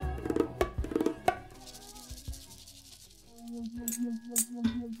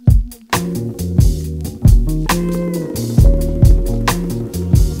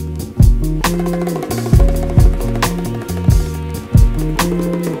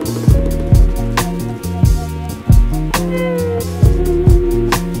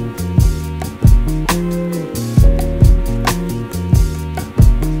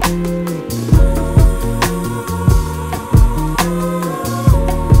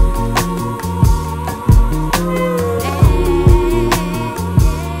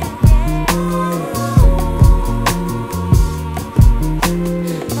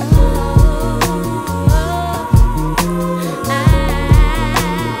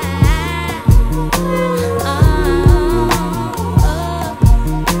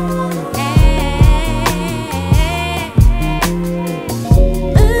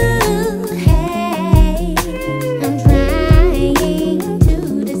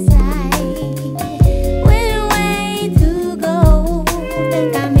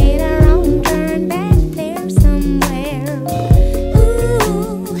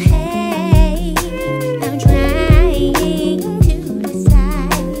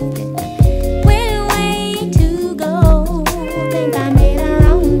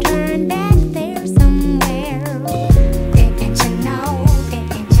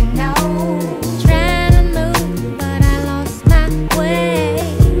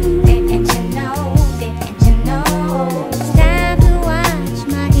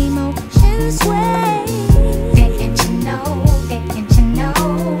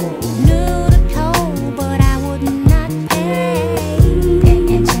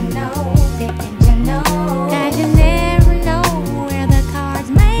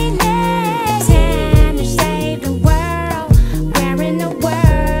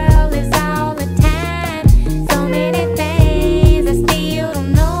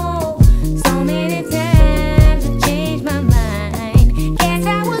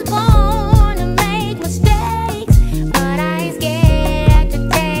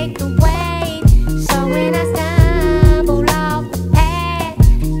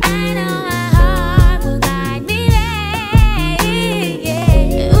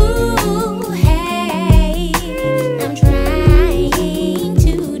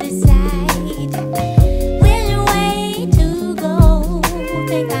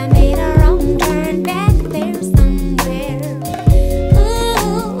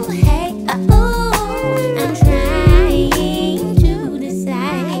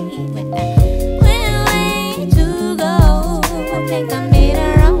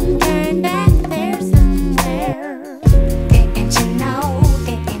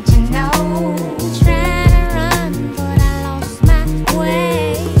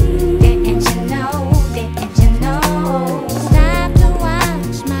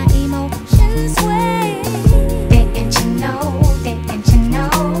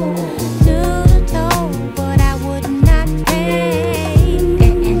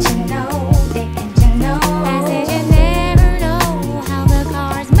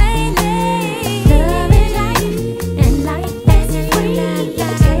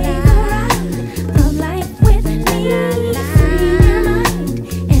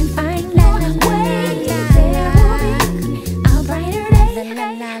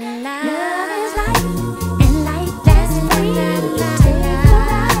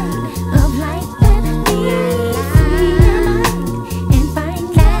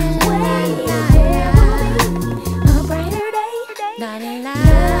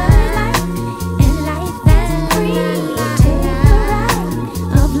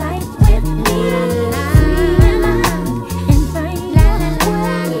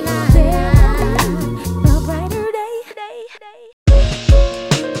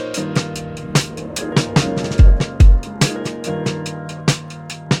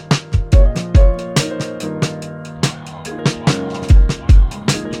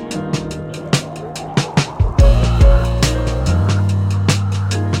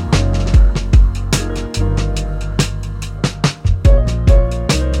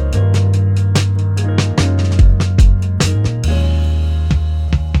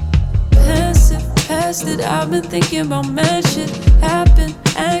I've been thinking about mad shit happen,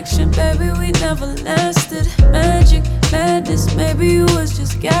 action, baby, we never lasted. Magic, madness, maybe you was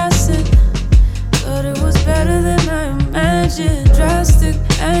just gassing, but it was better than I imagined. Drastic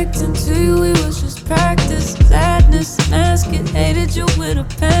acting to you, it was just practice. Sadness, mask it, hated you with a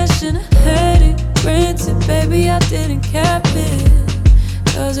passion. Had it, granted, baby, I didn't cap it,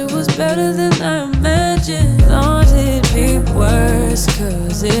 cause it was better than I imagined. Thought it'd be worse,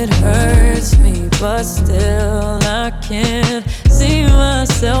 cause it hurts me, but still I can't see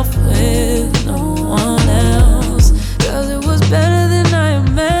myself with no one else, cause it was better than I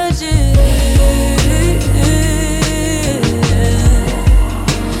imagined.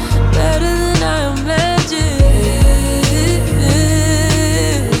 Better than I imagined.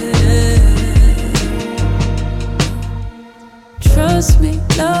 Trust me,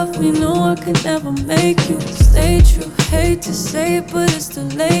 love me, no, I could never make you stay true. Hate to say it, but it's too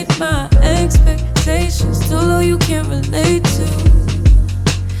late. My expectations too low, you can't relate to,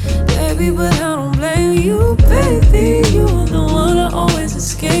 baby, but I don't blame you, baby. You are the one I always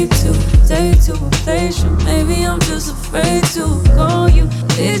escape to. Take to replace you, maybe I'm just afraid to call you.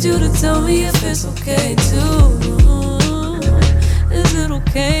 Need you to tell me if it's okay too. Is it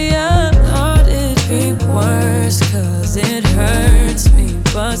okay? I thought it'd be worse, cause it hurts me,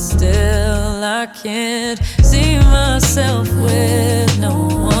 but still I can't see myself with no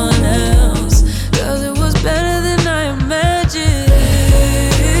one else, cause it was better than I imagined.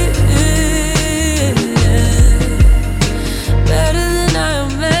 Better than I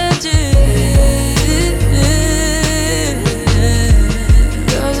imagined,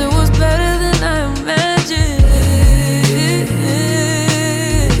 cause it was better than I imagined.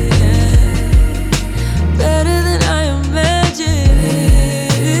 Better than I imagined.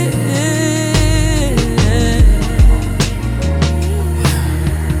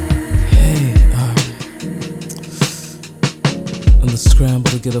 Hey, on the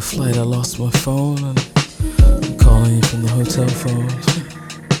scramble to get a flight, I lost my phone, and I'm calling you from the hotel phone.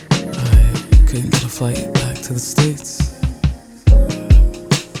 I couldn't get a flight back to the States.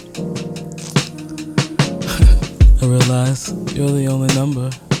 I realize you're the only number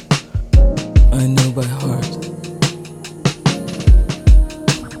I know by heart.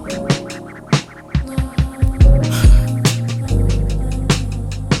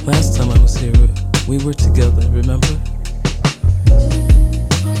 Last time I was here, we were together, remember?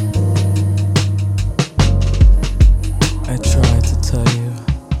 I tried to tell you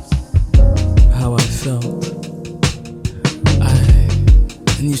how I felt.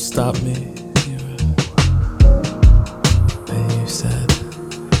 And you stopped me. And you said,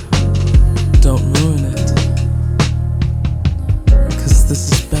 don't ruin it, cause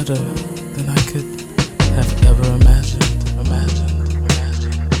this is better than I could have ever imagined.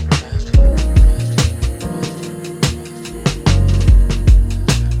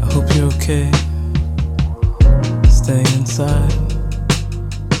 I hope you're okay, staying inside.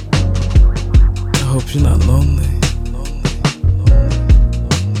 I hope you're not lonely.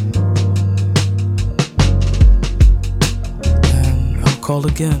 And I'll call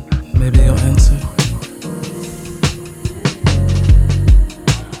again, maybe you'll answer.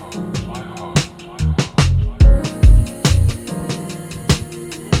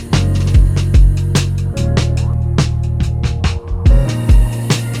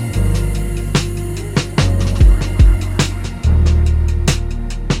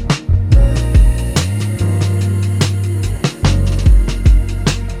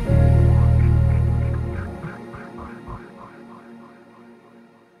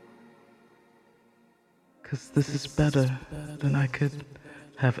 Cause this is better than I could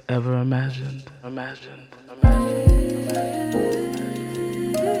have ever imagined.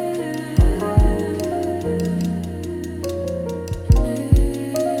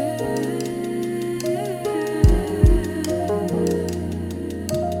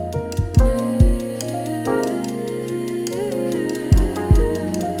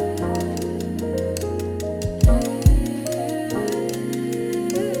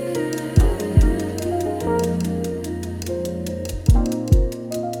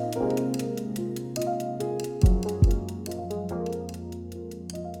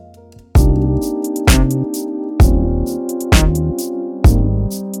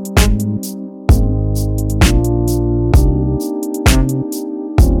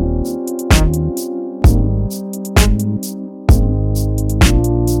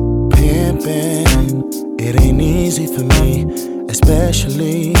 It ain't easy for me,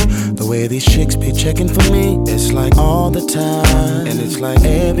 especially the way these chicks be checking for me. It's like all the time, and it's like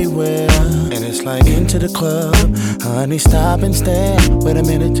everywhere, and it's like into the club. Honey, stop and stare, wait a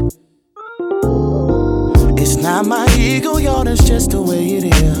minute. It's not my ego, y'all, that's just the way it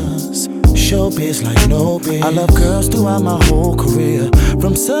is. Showbiz like no biz. I love girls throughout my whole career,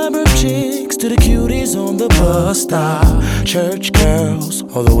 from suburb chicks to the cuties on the bus stop, church girls,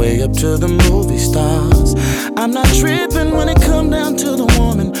 all the way up to the movie stars. I'm not tripping when it come down to the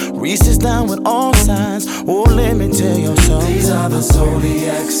woman. Reese is down with all signs. Oh, let me tell you something. These are the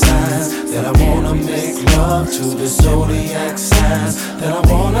zodiac signs that I wanna make love to. The zodiac signs that I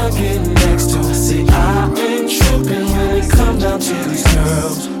wanna get next to. See, I ain't tripping when it comes down to these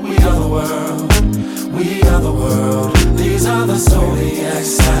girls. We are the world, we are the world. These are the zodiac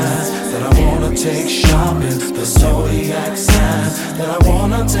signs that I wanna take shopping. The zodiac signs that I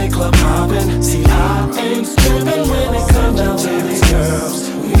wanna take club hopping. See, I ain't tripping when it comes down to these girls.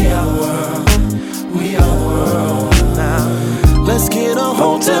 We are the world, we are the world. Now, let's get a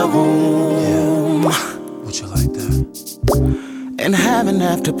hotel room. Would you like that? And have an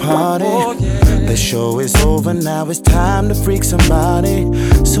after party. Oh, yeah. The show is over, now it's time to freak somebody.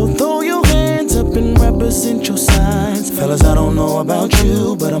 So throw your hands up and represent your signs. Fellas, I don't know about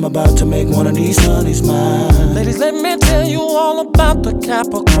you, but I'm about to make one of these honeys mine. Ladies, let me tell you all about the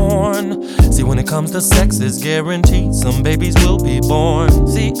Capricorn. See, when it comes to sex, it's guaranteed some babies will be born.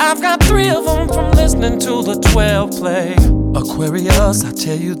 See, I've got 3 of them from listening to the 12 play. Aquarius, I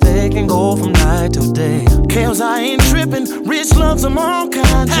tell you, they can go from night to day. Kales, I ain't tripping, rich loves them all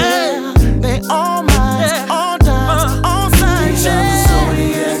kinds, yeah. They all mine, Yeah. all dimes, all signs, These are the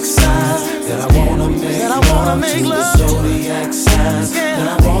zodiac signs that I wanna make love to. The zodiac signs that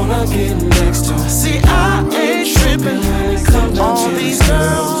I wanna get next to. See, I ain't tripping when it comes down all to these these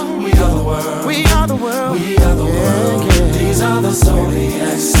girls. We are the world, We are the world, we are the world. yeah. These are the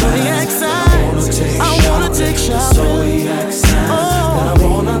zodiac Zodiac signs signs, I wanna take shopping. Zodiac signs that I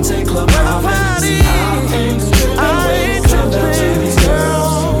wanna take club hopping. I ain't tripping when it comes down to these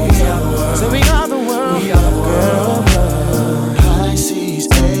girls. We are the world, So we are the world, we are the world. Pisces,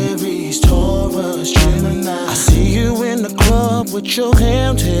 Aries, Taurus, Gemini. I see you in the club with your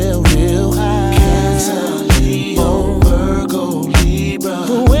hands held real high. Cancer, Leo, Virgo, Libra.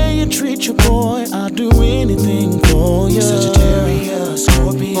 The way you treat your boy, I'll do anything for you. Sagittarius,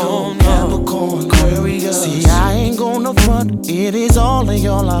 Scorpio, Capricorn, Aquarius. See, I ain't gonna front, it is all of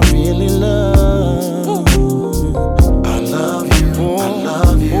y'all I really love. I love you, I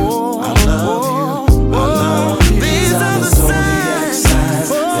love you, I love you, I love you. These are the zodiac signs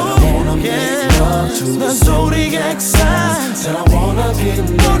that I wanna make love to. The zodiac signs that I wanna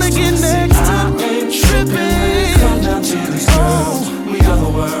get next to. I ain't tripping. Come down to these girls. We are the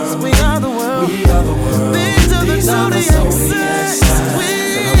world. We are the world. We are the world. These are the zodiac signs that I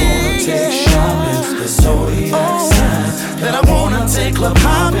wanna take shopping. The zodiac signs that I wanna take club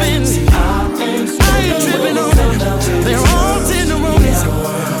hopping. See, I ain't tripping on them. They're all tenderonies.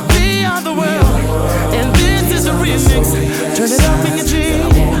 We are the world, and this is a remix. Turn it up in your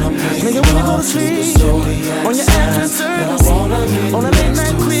jeans. Play it when you go to sleep. On your afternoon service. On a late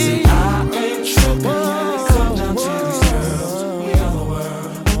night quiz. We are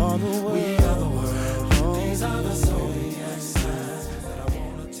the world. These are the zodiac signs.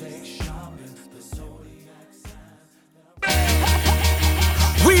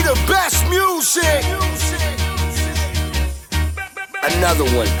 music. Another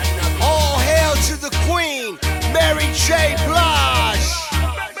one. All hail to the queen, Mary J. Blige.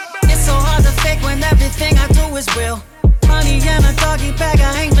 It's so hard to fake when everything I do is real. Money and a doggy bag,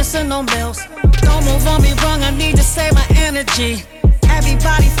 I ain't missing no meals. Don't move on me wrong, I need to save my energy.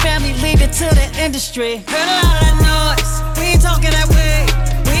 Everybody, family, leave it to the industry. Heard a lot of that noise, we ain't talking that way.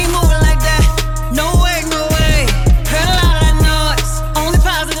 We ain't moving like that, no way, no way. Heard a lot of that noise, only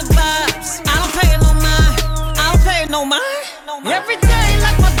positive vibes. I don't pay it no mind, I don't pay it no mind. Every day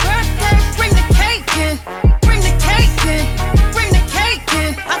like my birthday, bring the cake in. Bring the cake in, bring the cake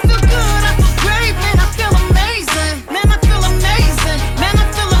in. I feel good, I feel great, man, I feel amazing. Man, I feel amazing, man, I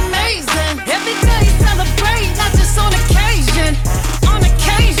feel amazing. Every day celebrate, not just on occasion. On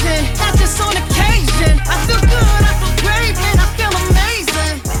occasion, not just on occasion. I feel good, I feel great, man, I feel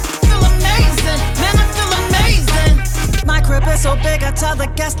amazing. Feel amazing, man, I feel amazing. My crib is so big, I tell the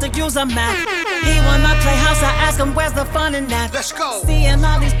guests to use a map. He wanna play house, I ask him where's the fun in that. Let's go. Seeing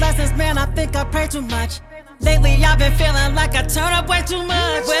all these blessings, man, I think I pray too much. Lately I've been feeling like I turn up way too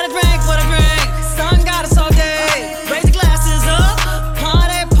much. Where the drink, for the drink, sun got us all day. Raise the glasses up,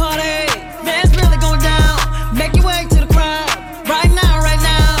 party, party. Man, it's really going down, make your way to the crowd. Right now, right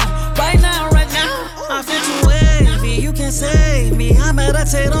now, right now, right now. I feel too wavy, you can't save me. I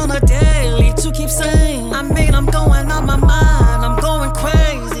meditate on a daily to keep sane. I mean, I'm going on my mind, I'm going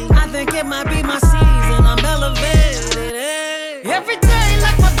crazy. I think it might be my season, I'm elevated. Hey. Every day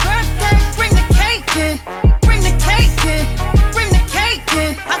like my birthday, bring the cake in. Bring the cake in, bring the cake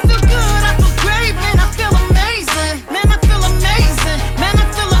in. I feel good, I feel great, man, I feel amazing. Man, I feel amazing, man, I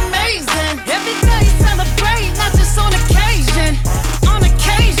feel amazing. Every day celebrate, not just on occasion. On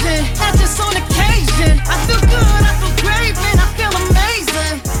occasion, not just on occasion. I feel good, I feel great, man, I feel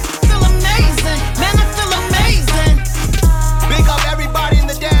amazing. Feel amazing, man, I feel amazing. Big up everybody in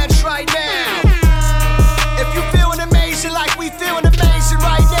the dance right now. If you feeling amazing like we feeling amazing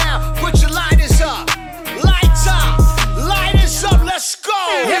right now, put your lighters up. Lights up, lighters up, let's go.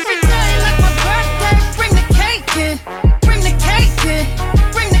 Every day like my birthday, bring the cake in. Bring the cake in,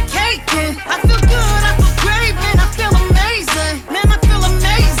 bring the cake in. I feel good, I feel great, man, I feel amazing. Man, I feel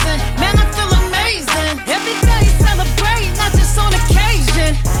amazing, man, I feel amazing. Every day celebrate, not just on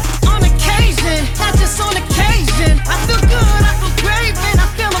occasion. On occasion, not just on occasion. I feel good, I feel great, man, I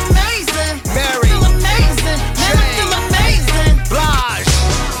feel amazing. Mary Feel amazing, man, I feel amazing. Blige.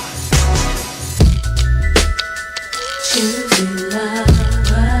 Choosing love.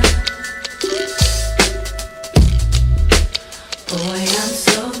 Boy, I'm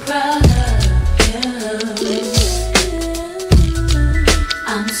so proud of you.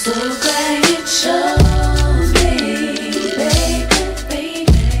 I'm so glad you chose me, baby, baby.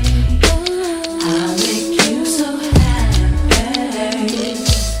 I'll make you so happy.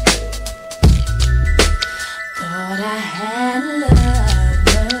 Thought I had love,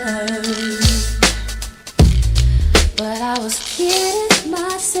 but I was kidding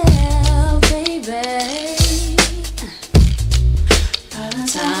myself, baby. By the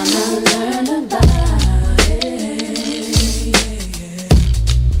time I learned about it,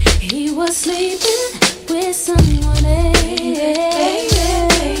 he was sleeping with someone else.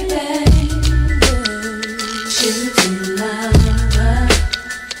 Choosing love,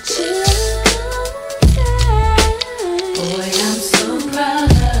 choosing. Boy, I'm so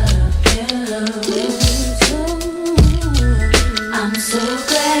proud of you. I'm so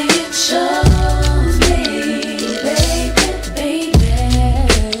glad you chose me, baby, baby.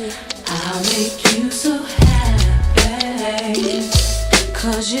 I'll make you so happy.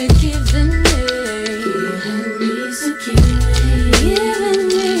 'Cause you're giving me security, giving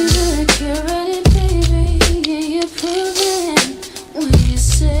me security, baby. Yeah, you're proving when you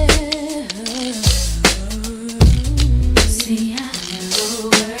say, see, I never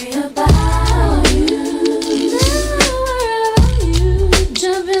worry about you. Never worry about you.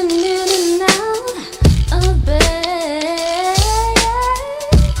 Jumping in and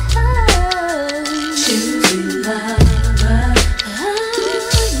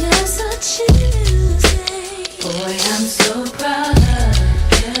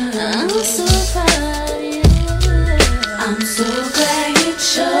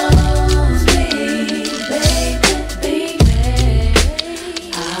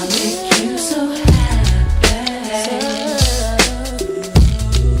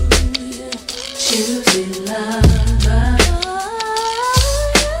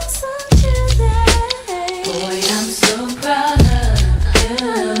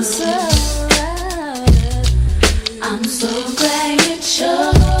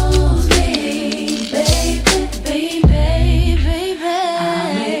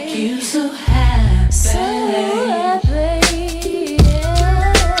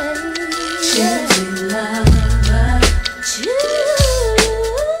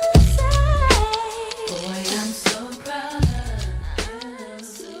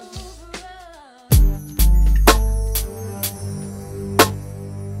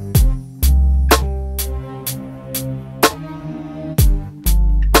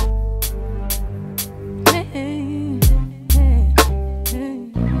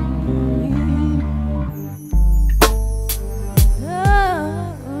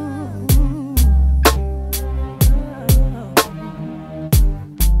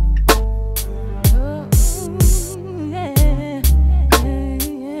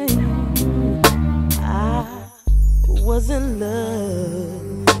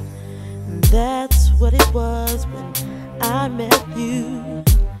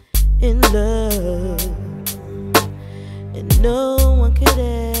in love, and no one could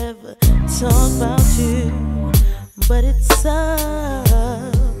ever talk about you, but it sucks.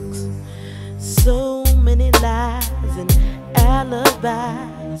 So many lies and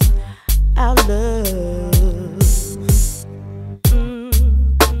alibis, our love.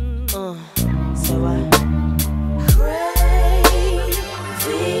 So I crazy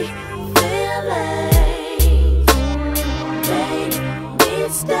feelings make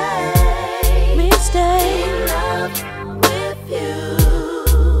me stay in love with you.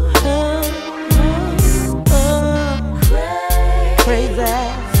 Crazy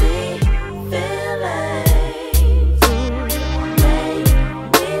feelings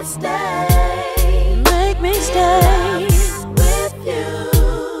make me stay with you.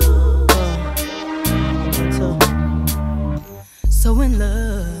 So in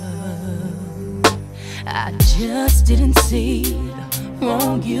love, I just didn't see the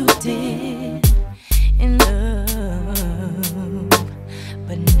wrong you did in love.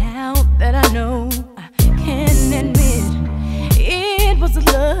 But now that I know, I can admit it was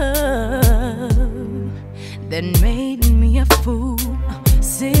love that made me a fool, a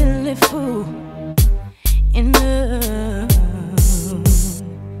silly fool in love.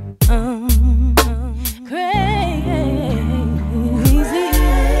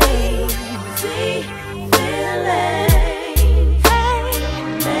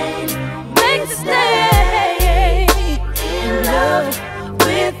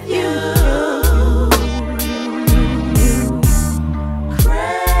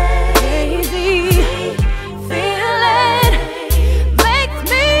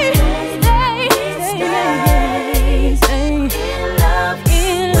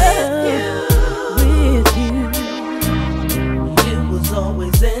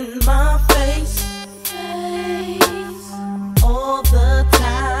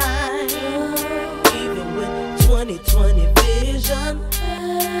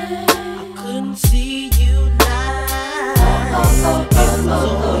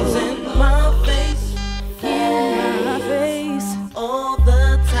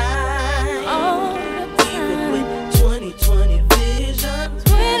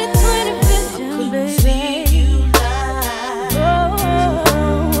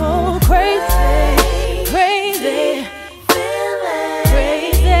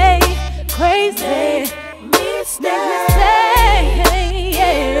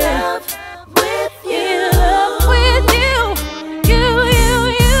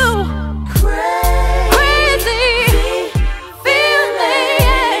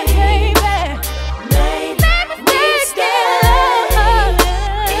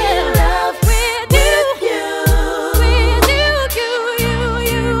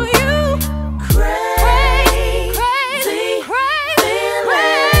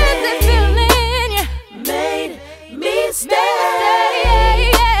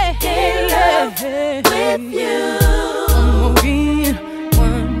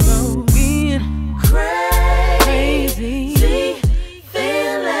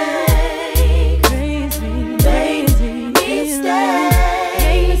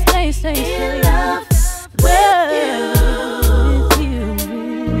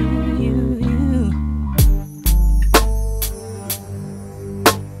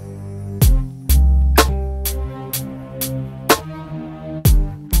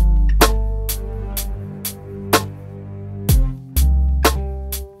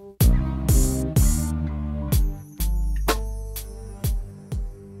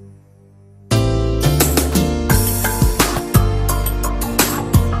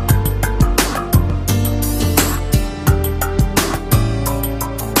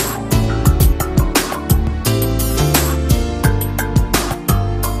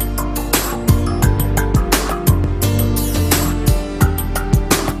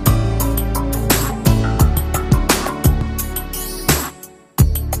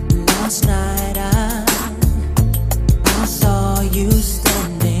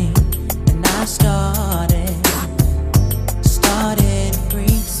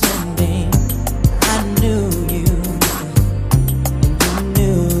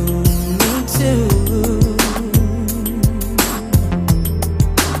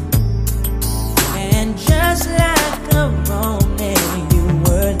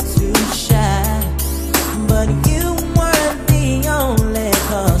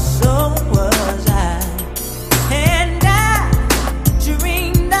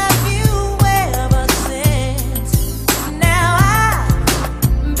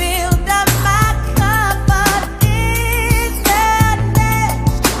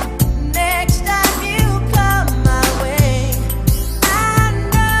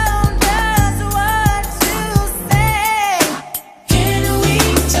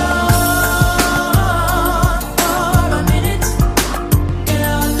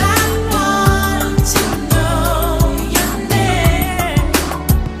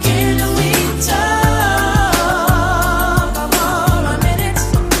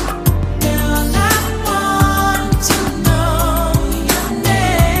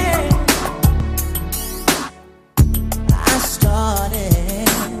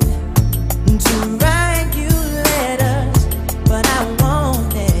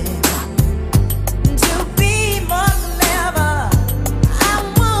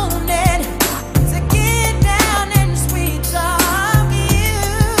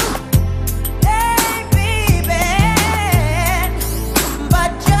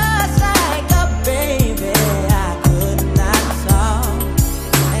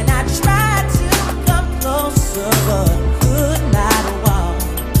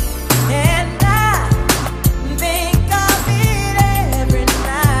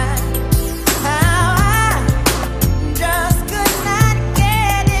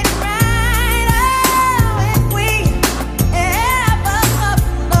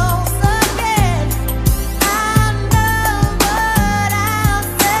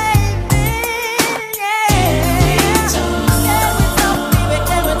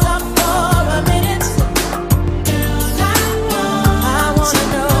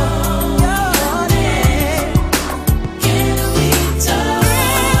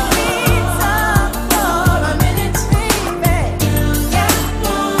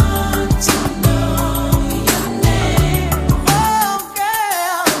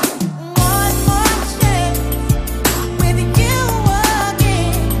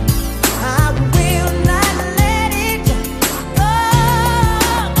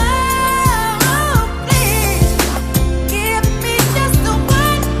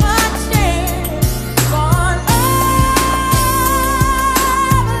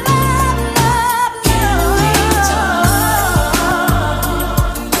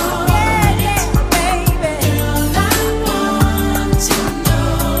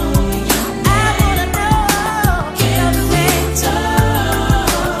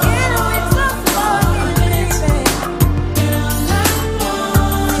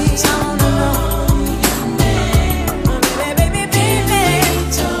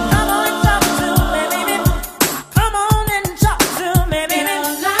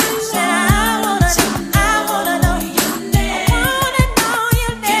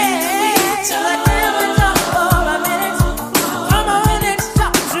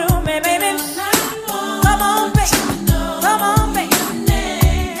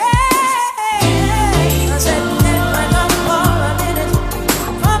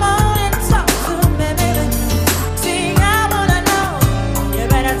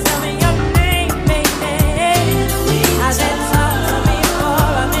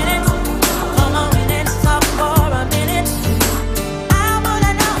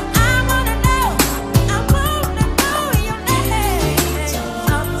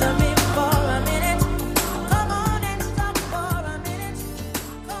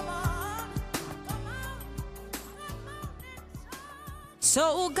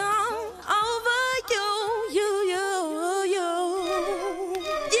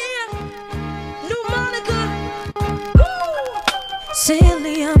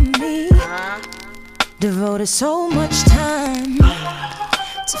 Silly of me, devoted so much time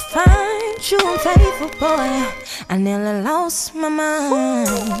to find you unfaithful, boy. I nearly lost my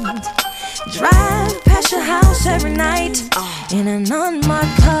mind. Drive past your house every night in an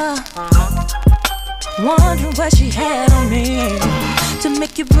unmarked car, wondering what she had on me to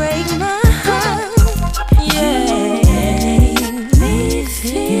make you break my heart. Yeah, me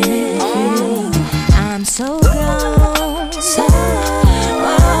feel I'm so gone. So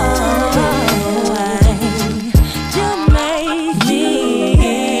you make me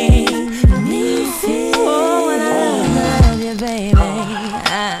feel. Oh, when I love you, baby.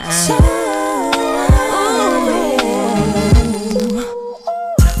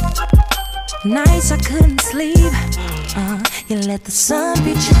 Nights I couldn't sleep. You let the sun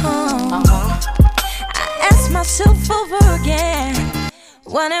beat you home. I ask myself over again,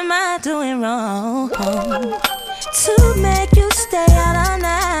 what am I doing wrong to make you stay out all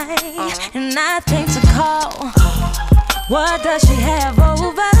night and not think to call? What does she have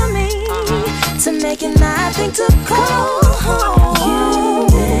over me to make it not think to call? You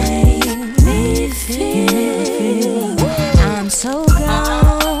make me feel I'm so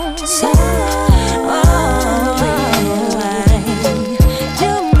gone. So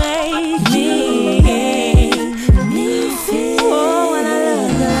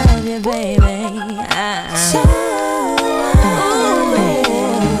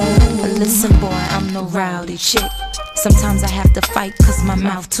listen, boy, I'm no rowdy chick. Sometimes I have to fight cause my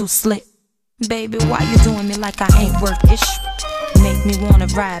mouth too slick. Baby, why you doing me like I ain't worth it? Make me wanna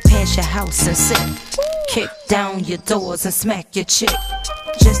ride past your house and sit, kick down your doors and smack your chick,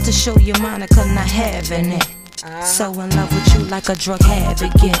 just to show you Monica not having it. So in love with you like a drug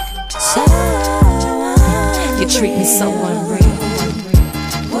habit get. So you treat me so unreal.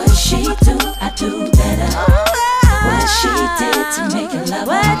 What she do, I do better. What she did to make it love.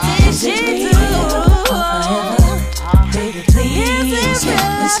 What did she do? Forever. Baby, please, can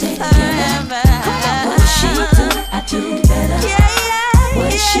we stay together? What she do, I do better.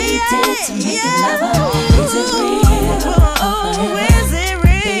 What she did to make it love. Is it real? Forever. Is it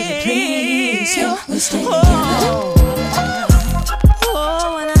real? Baby, please, can we stay together?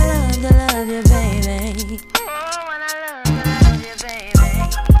 Oh, when I love you, baby. Oh, when I love you, baby.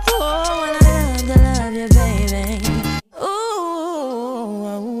 Oh, when I love you, baby. Ooh,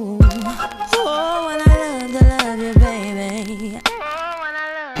 oh, when I love you, baby. Oh, when I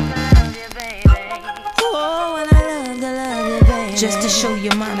love you, baby. Oh, when I love you, baby. Just to show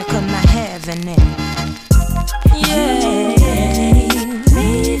you Monica not having it. Yeah,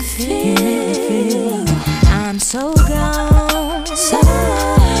 me feel I'm so gone. So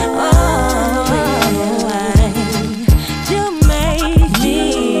you make me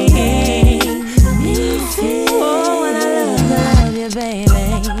feel. Oh, when I love you, baby.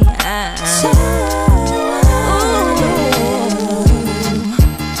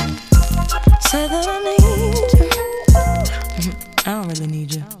 Say that I need you. I don't really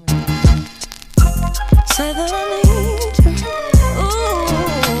need you. Say that I need you. Ooh.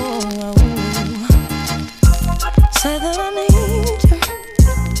 Say that I need you.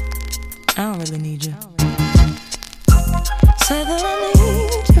 I don't really need you. Say that I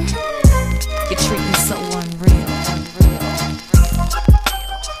need you. You treat me so unreal.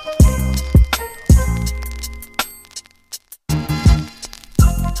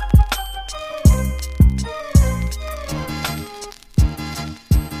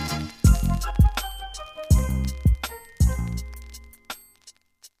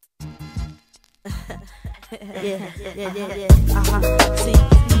 Yeah. See,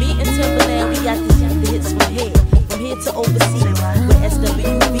 me and Timbaland, we got these hits from here to overseas with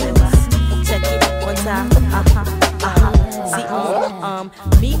SWBs. Check it one time. See,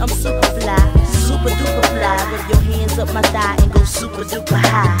 me, I'm super fly, super duper fly. With your hands up my thigh and go super duper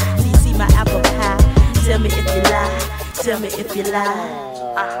high. See my apple pie. Tell me if you lie. Tell me if you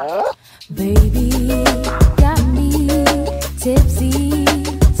lie. Baby, got me tipsy,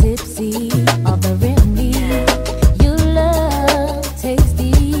 of the remedy. Your love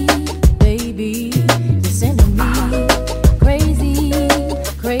tasty, baby. You're sending me crazy.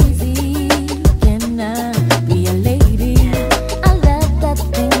 Can I be a lady? I love the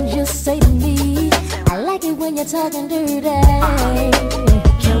things you say to me. I like it when you're talking dirty.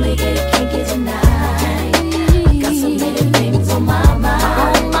 Can we get kinky tonight? Got so many things on my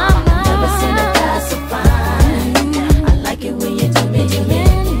mind. Never seen a guy so fine. I like it when you do me.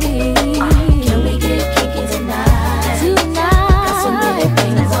 Can we get kinky tonight? Got so many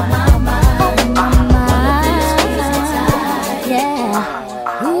things on my mind. Wanna be squeezed tight.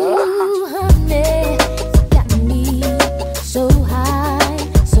 Yeah. Ooh, honey, got me so high.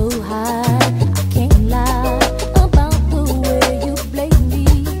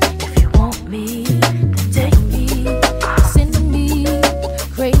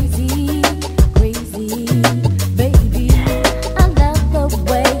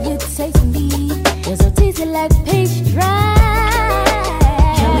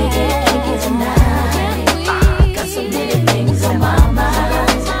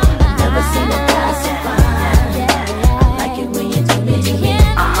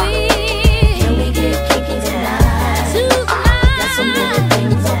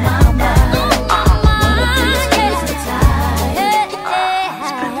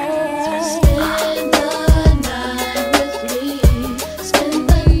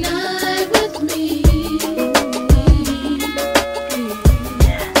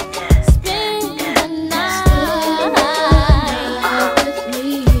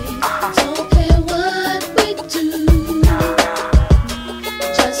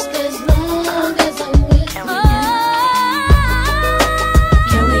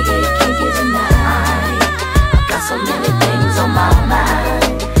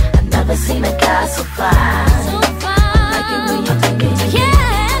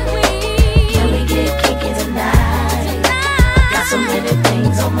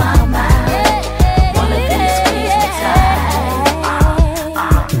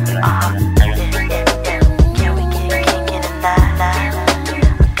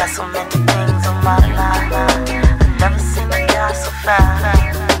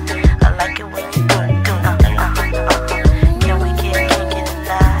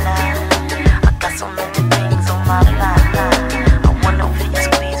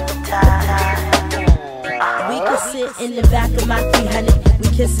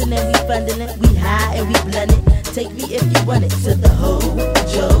 Run it to the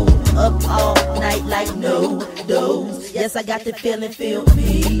Joe. Up all night like no dose. Yes, I got the feeling, feel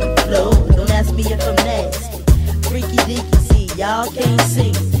me flow. Don't ask me if I'm nasty. Freaky deaky, see, y'all can't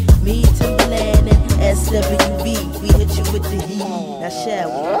see me, Timbaland and SWB. We hit you with the heat. Now shall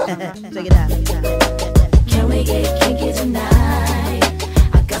we? Check it out. Can we get kinky tonight?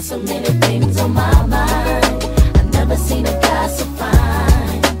 I got so many things on my mind. I never seen a guy so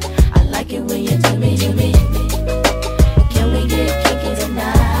fine. I like it when you do me, do me. Can we get kinky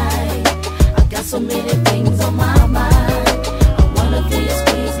tonight? I got so many things on my mind. I wanna feel you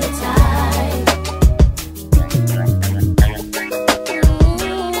squeeze me tight.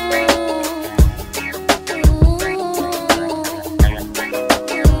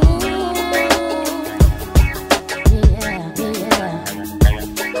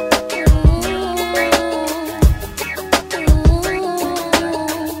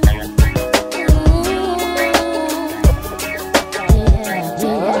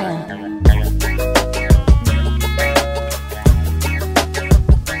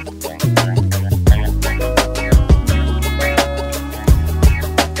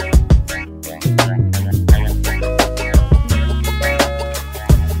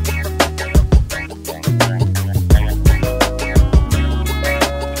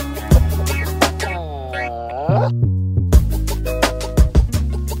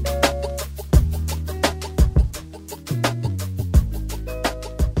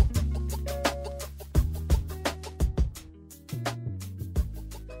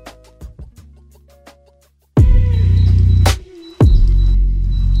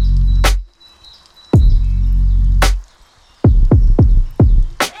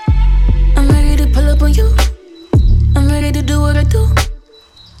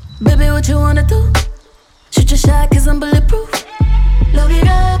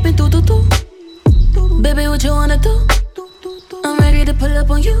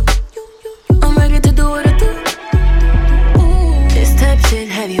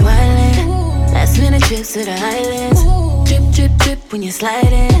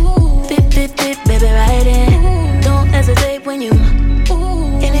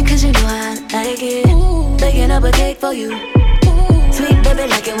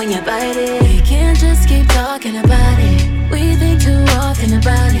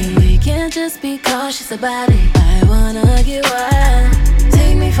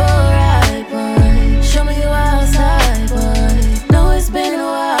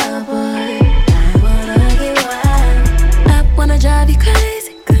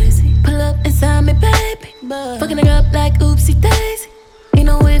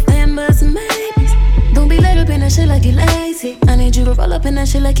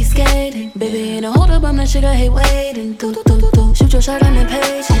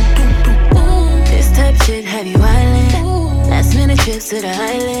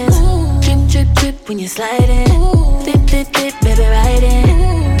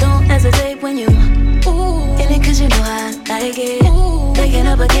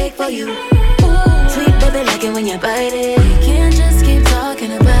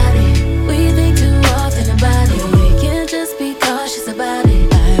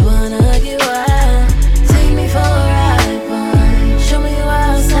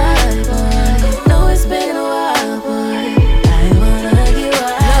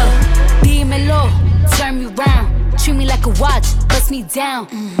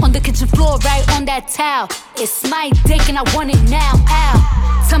 It's my dick and I want it now.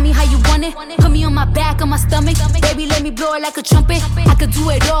 Ow. Tell me how you want it. Put me on my back, on my stomach. Baby, let me blow it like a trumpet. I could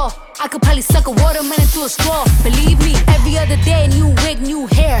do it all. I could probably suck a watermelon through a straw. Believe me, every other day, new wig, new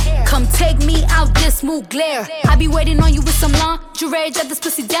hair. Come take me out this smooth glare. I be waiting on you with some lingerie. Drop this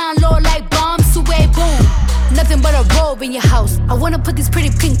pussy down low like bombs. Away, boom. Nothing but a robe in your house. I wanna put these pretty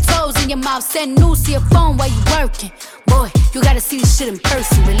pink toes in your mouth. Send news to your phone while you working. Boy, you gotta see this shit in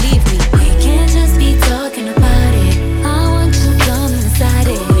person, believe me. We can't just be talking about it. I want you to come inside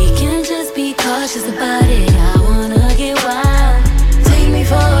it. We can't just be cautious about it. I wanna get wild. Take me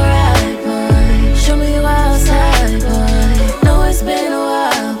for a ride, boy. Show me you outside, boy. Know it's been a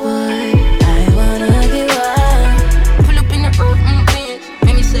while, boy. I wanna get wild. Pull up in the Benz,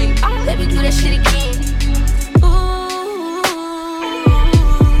 make me say, oh, let me do that shit again.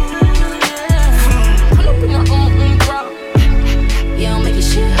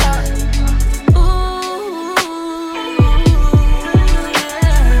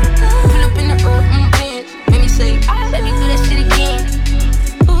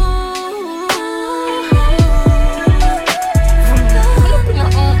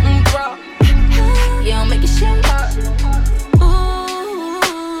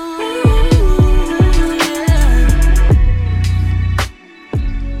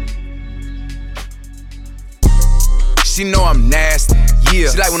 She know I'm nasty.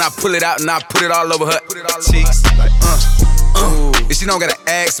 Yeah. She like when I pull it out and I put it all over her cheeks. Like, If she don't gotta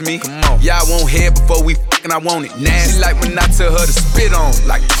ask me, come on. Yeah, I want head before we fucking, I want it nasty. She like when I tell her to spit on.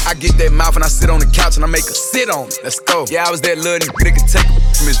 Like, I get that mouth and I sit on the couch and I make her sit on it. Let's go. Yeah, I was that little nigga that can take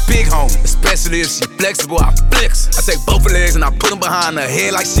from his big homie. Especially if she flexible, I flex. I take both her legs and I put them behind her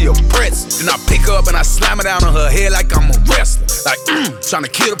head like she a pretzel. Then I pick her up and I slam her down on her head like I'm a wrestler. Like,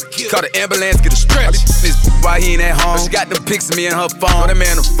 tryna kill her. Call the ambulance, get a stretch. This why he ain't at home. She got them pics of me in her phone. Know that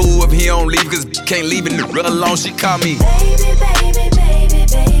man a fool if he don't leave, cause can't leave it alone. She call me baby, baby, baby,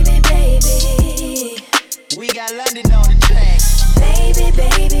 baby, baby. We got London on the track. Baby,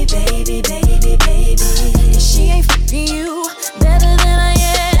 baby, baby, baby, baby. She ain't fucking you better than I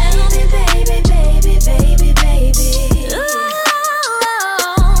am. Baby, baby, baby, baby, baby.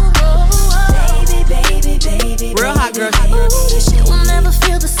 Baby, baby, baby. Real hot girl. Ooh, this shit will never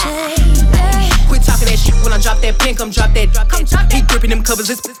feel the same. Quit talking that shit when I drop that pen, come drop that. He gripping them covers,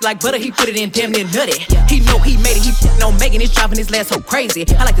 it's like butter, he put it in damn near nutty. He know he made it, he no making it, driving his last so crazy.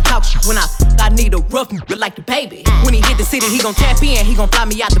 I like to talk shit when I need a rough but like the baby. When he hit the city, he gon' tap in, he gon' fly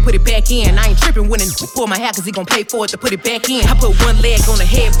me out to put it back in. I ain't tripping when it pull my hair, cause he gon' pay for it to put it back in. I put one leg on the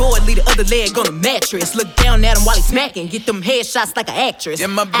headboard, leave the other leg on the mattress. Look down at him while he smacking, get them headshots like an actress. Yeah,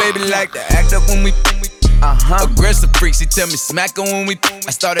 my baby like to act up when we aggressive freak, she tell me smack her when we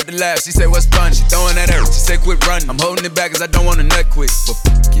I started to laugh, she said what's fun, she throwing at her, she said quit running. I'm holding it back cause I don't wanna nut quick, but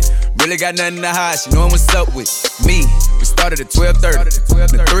fuck it, really got nothing to hide, she knowin' what's up with me. We started at 12:30,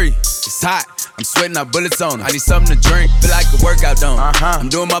 the 3, it's hot, I'm sweating out bullets on her. I need something to drink, feel like a workout on. I'm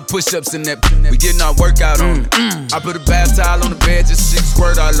doing my push-ups in that, we getting our workout on. I put a bath towel on the bed, just shit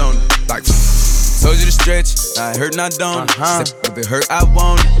squirt all on it, like told you to stretch, I hurt and I don't. Said, if it hurt, I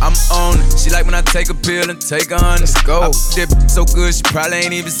want it, I'm on it. She like when I take a pill and take 100. Let's go. I dip so good, she probably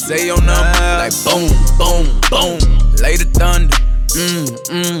ain't even say your number. Like boom, boom, boom, lay the thunder.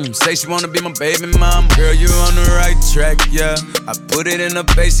 Say she wanna be my baby mom. Girl, you on the right track, yeah. I put it in her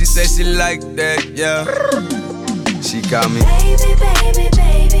face, she said she like that, yeah. She got me baby, baby,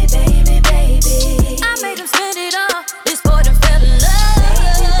 baby, baby, baby. I made him spend it all, this boy done fell in love.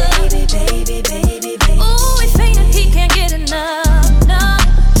 Baby, baby, baby, baby. Ooh, he fainted, he can't get enough. No,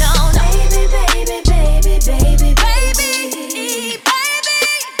 no, no. Baby, baby, baby, baby, baby, baby.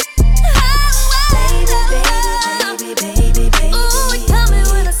 Baby, baby, baby. Ooh, he tell me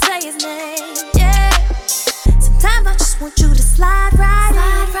when I say his name. Yeah. Sometimes I just want you to slide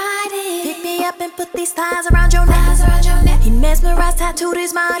right in. Pick me up and put these thighs around your neck. He mesmerized, tattooed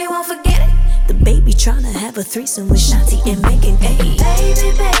his mind, he won't forget it. The baby tryna have a threesome with Shanti and making a baby,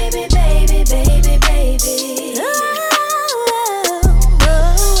 baby, baby, baby, baby.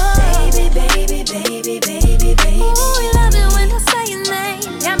 Baby, baby, baby, baby, baby. Ooh, we love it when I say his name.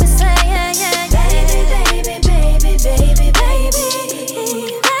 Got me saying, yeah, yeah. Baby, baby, baby, baby, baby.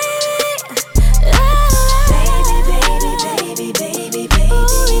 Baby, baby, baby.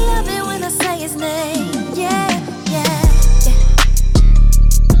 Ooh, we love it when I say his name. Yeah, yeah, yeah.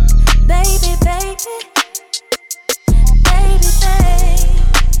 Baby, baby. Baby, baby.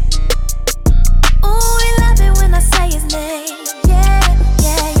 Ooh, we love it when I say his name. Yeah,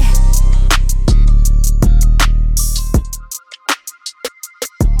 yeah, yeah.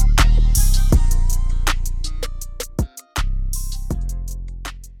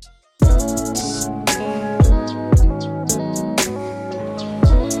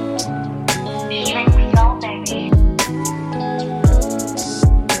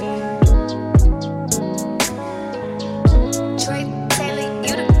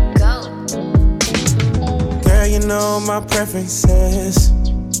 My preferences.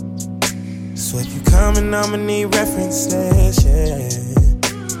 So if you coming, I'ma need references, yeah.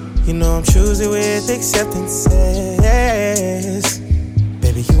 You know I'm choosy with acceptances.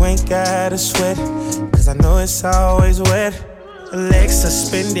 Baby, you ain't gotta sweat, cause I know it's always wet. Legs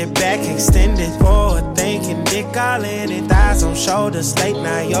suspended, back extended, forward thinking, dick all in it, thighs on shoulders, late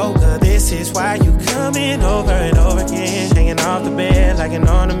night yoga. This is why you coming over and over again, hanging off the bed like an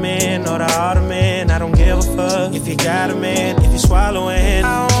ornament or the ottoman. I don't give a fuck if you got a man, if you're swallowing.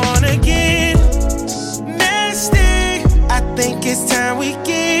 I wanna get nasty. I think it's time we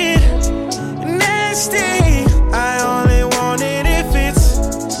get nasty. I only want it if it's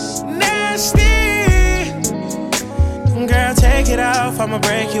nasty. Girl, take it off, I'ma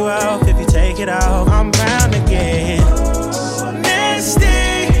break you off. If you take it off, I'm bound to get nasty.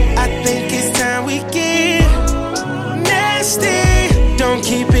 I think it's time we get nasty. Don't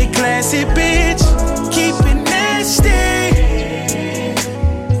keep it classy, bitch, keep it nasty.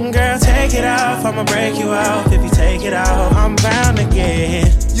 Girl, take it off, I'ma break you off. If you take it off, I'm bound to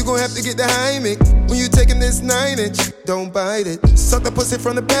get. You gon' have have to get the Heimlich when you taking this 9-inch. Don't bite it. Suck the pussy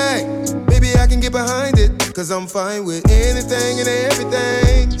from the back. Baby, I can get behind it. Cause I'm fine with anything and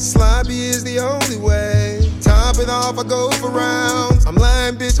everything. Sloppy is the only way. Top it off, I go for rounds. I'm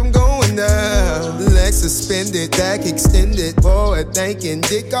lying, bitch, I'm going down. Legs suspended, back extended. Forward thinking,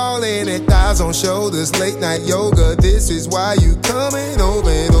 dick all in it. Thighs on shoulders, late night yoga. This is why you coming over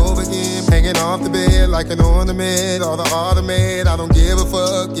and over again. Hanging off the bed like an ornament or the automated. I don't give a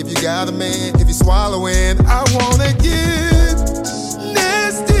fuck if you got a man. If you swallowing, I wanna get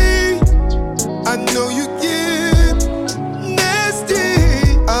nasty. I know you get nasty.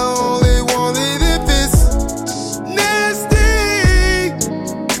 I only want it if it's nasty.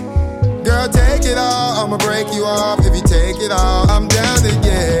 Girl, take it all. I'ma break you off if you take it all. I'm down to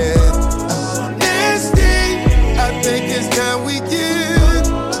get nasty. I think it's time we get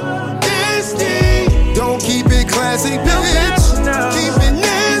nasty. Don't keep it classy, bitch. Keep it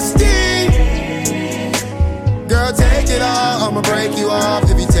nasty. Girl, take it all. I'ma break you off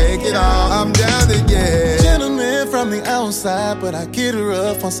if you take it all. I'm down to get gentleman from the outside, but I get her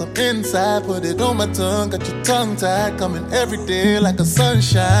up on some inside. Put it on my tongue, got your tongue tied. Coming every day like a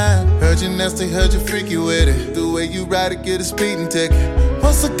sunshine. Heard you nasty, heard you freaky with it. The way you ride it, get a speeding ticket.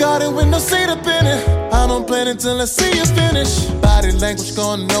 Once I got it with no seat up in it. I don't plan until I see you finish. Body language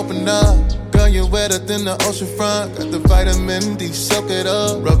gonna open up. Girl, you're wetter than the ocean front. Got the vitamin D, soak it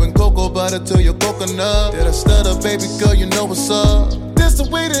up. Rubbing cocoa butter till your coconut. Did I stutter, baby girl, you know what's up. This the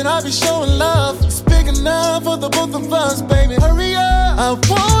way that I be showing love. It's big enough for the both of us, baby. Hurry up, I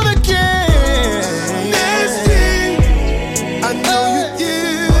wanna get nasty. I know you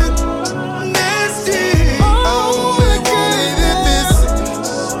get nasty. I only want it if it's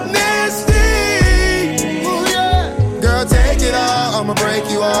nasty. Girl, take it all. I'ma break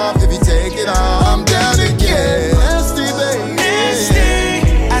you off if you take it all. I'm down to get nasty, baby. Nasty.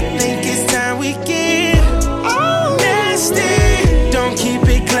 I think it's time we get nasty. Don't keep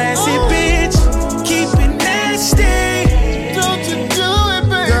it classy, bitch. Keep it nasty. Don't you do it,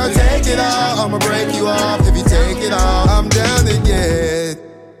 baby. Girl, take it all. I'ma break you off if you take it all. I'm down to get.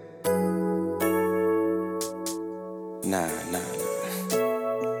 Nah.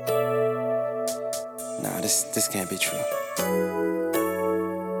 Nah, this can't be true.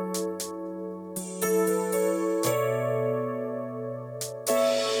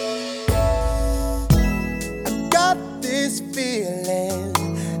 This feeling,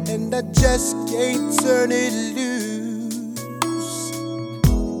 and I just can't turn it loose.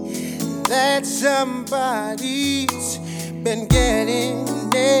 That somebody's been getting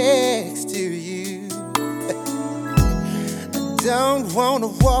next to you. I don't wanna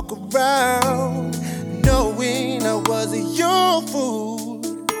walk around knowing I was your fool.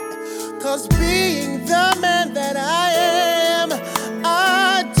 Cause being the man that I am,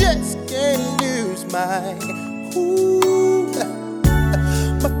 I just can't lose my ooh.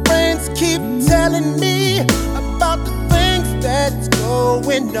 My friends keep telling me about the things that's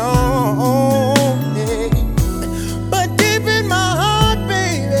going on, yeah. But deep in my heart,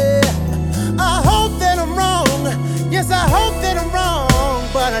 baby, I hope that I'm wrong. Yes, I hope that I'm wrong,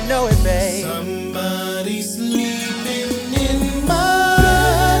 but I know it, babe. Somebody's sleeping In my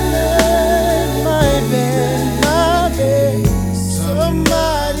bed, my bed, my bed.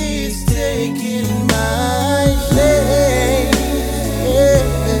 Somebody's taking my place,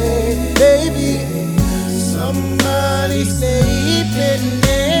 baby. Somebody's sleeping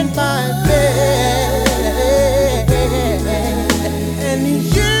in my bed, and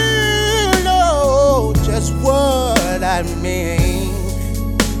you know just what I mean.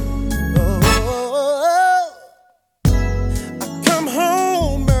 Oh, I come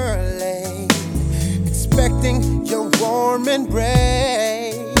home early, expecting your warm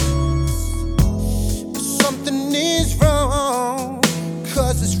embrace. But something is wrong,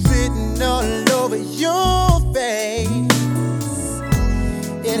 'cause it's written all over your face.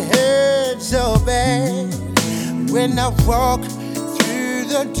 It hurts so bad when I walk through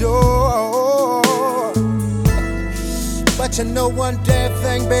the door. But you know one damn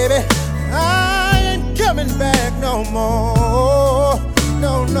thing, baby, I ain't coming back no more.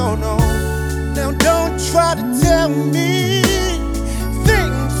 No. Now don't try to tell me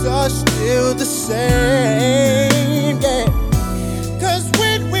things are still the same, yeah. 'Cause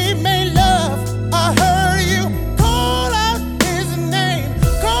when we made love, I heard you call out his name,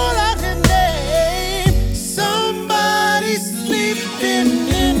 call out his name. Somebody's sleeping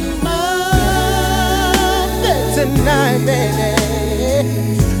in my bed tonight, baby.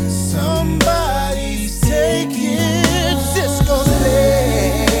 Somebody's taking Cisco's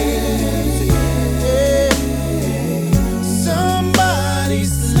place.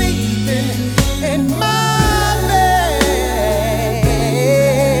 Somebody's sleeping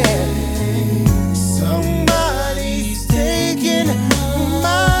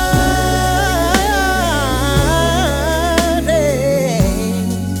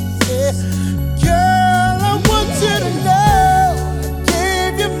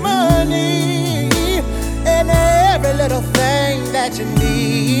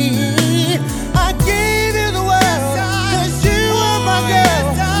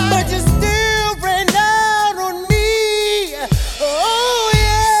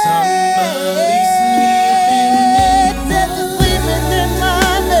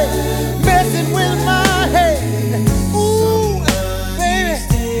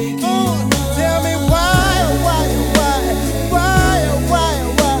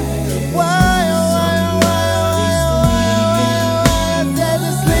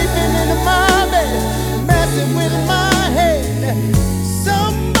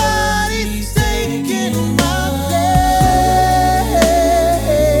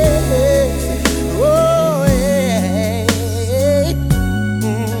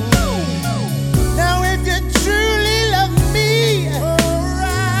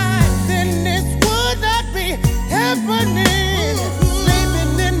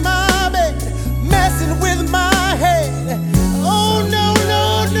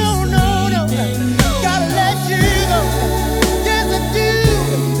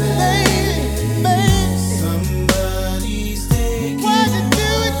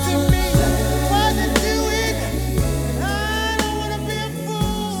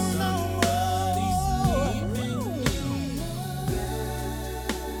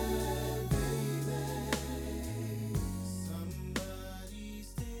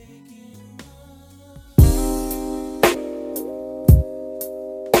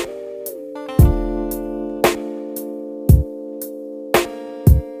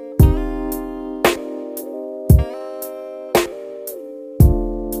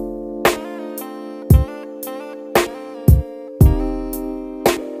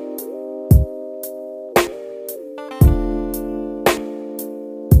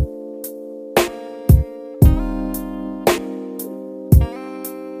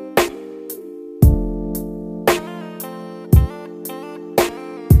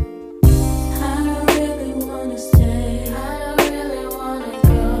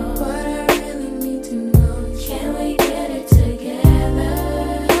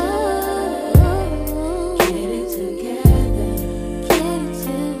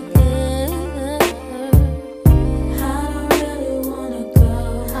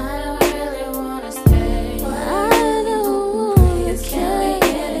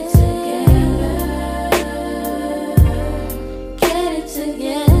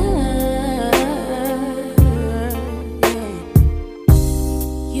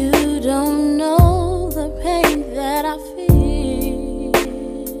don't know the pain that I feel.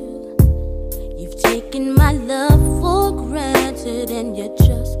 You've taken my love for granted and you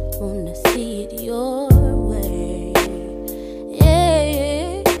just wanna see it your way.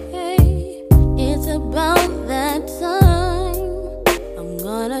 Yeah, it's about that time. I'm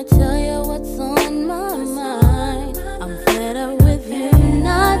gonna tell you what's on my mind. I'm fed up with you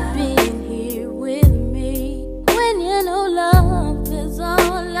not being here with me. When you know love is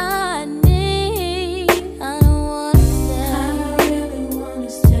all I need. I don't wanna stay. I really wanna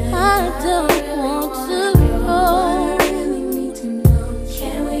stay. I don't want to go. I really need to know.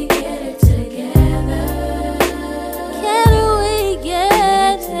 Can we get it together? Can we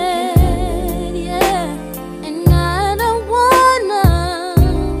get it? Yeah. And I don't wanna.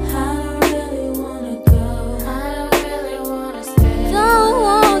 I don't really wanna go. I don't really wanna stay. Don't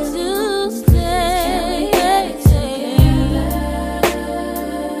want to stay. Can we get it together?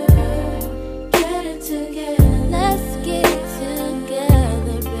 Get it together. Let's get it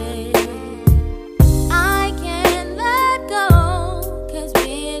together, babe. I can't let go, 'cause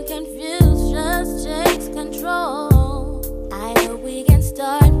being confused just takes control. I hope we can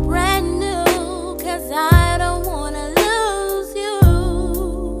start brand new, 'cause I don't wanna lose you.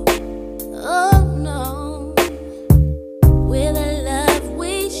 Oh no. With the love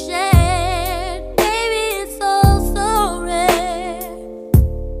we shared, baby, it's all so rare.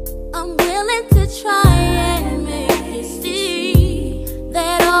 I'm willing to try and make you see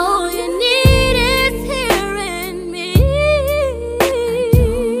that all you need is here in me.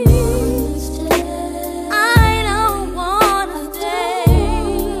 I don't wanna stay.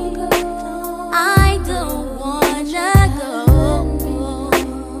 I don't wanna go.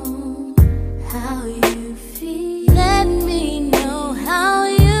 How you feel? Let me know how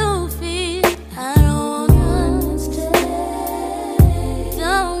you feel. I don't wanna stay.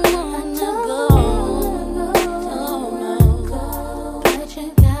 Don't wanna go. Don't wanna go. But you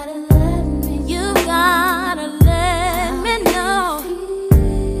gotta let me. You gotta let me know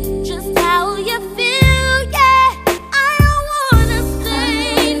just how you feel. Yeah, I don't wanna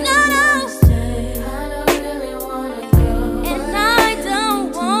stay. No, no. I don't really wanna go. And I don't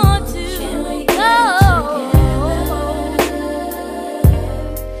want to go.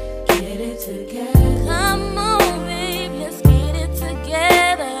 Get it together. Come on, babe, let's get it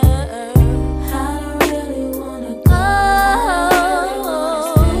together. I don't really wanna go.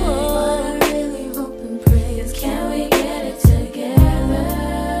 But I really hope and pray is can we get it together?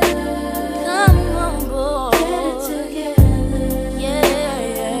 Come on, boy. Get it together. Yeah.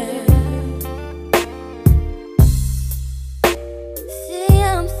 See,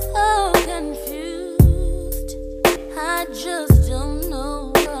 I'm so confused. I just don't know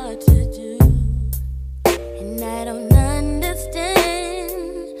what to do. And I don't understand.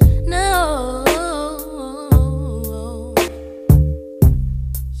 No.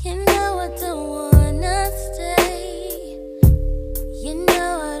 You know I don't wanna stay. You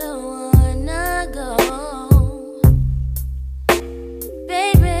know I don't wanna go.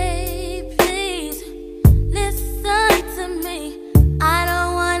 Baby, please listen to me. I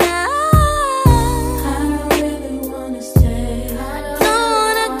don't wanna. I don't really wanna stay. I don't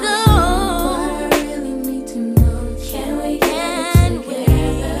wanna go. But I really need to know. Can we get it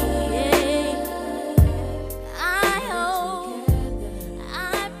together? I hope,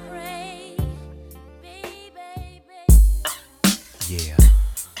 I pray, baby. Yeah,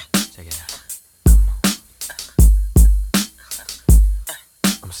 check it out.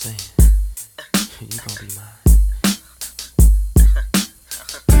 I'm saying, you gon' be mine.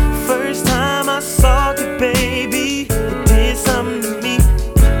 First time I saw you, baby, it did something to me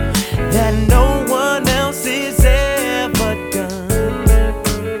that no one else has ever done.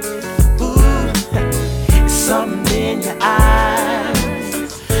 Ooh, something in your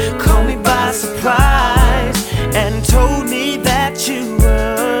eyes caught me by surprise and told me that you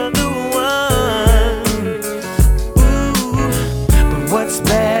were the one. Ooh, but what's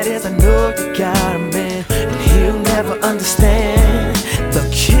bad is I know you got a man, and he'll never understand the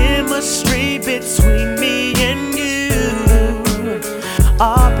chemistry between me and you.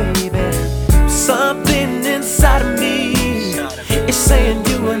 Oh, baby, something inside of me is saying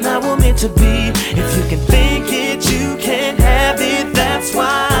you and I were meant to be. If you can think it, you can have it. That's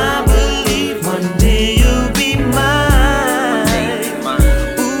why I believe one day you'll be mine.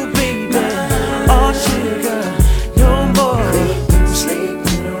 Ooh, baby, oh sugar, no more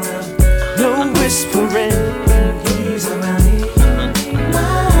sleeping around, no whispering. He's around me.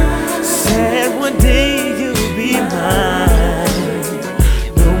 Said one day you'll be mine.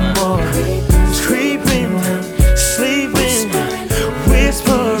 No more creeping, sleeping,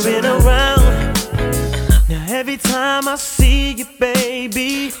 whispering.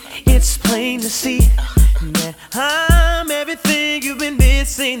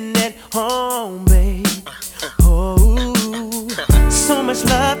 much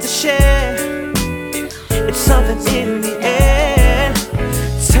love to share. It's something in the air,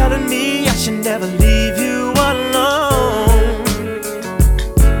 telling me I should never leave you alone.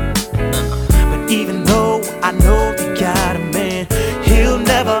 But even though I know you got a man, he'll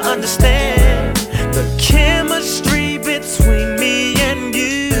never understand the chemistry between me and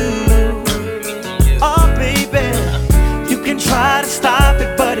you. Oh baby, you can try to stop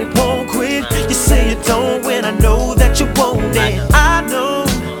it, but it won't quit. You say you don't when I know that you won't. And I know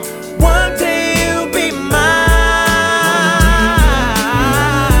one day you'll be mine.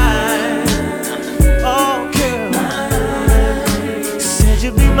 Oh girl, said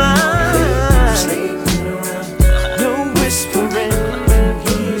you'll be mine. No whispering.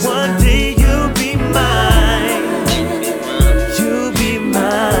 One day you'll be mine. You'll be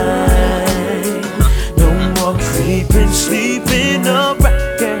mine. No more creeping, sleeping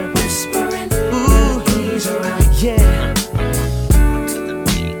around, girl. Ooh, yeah.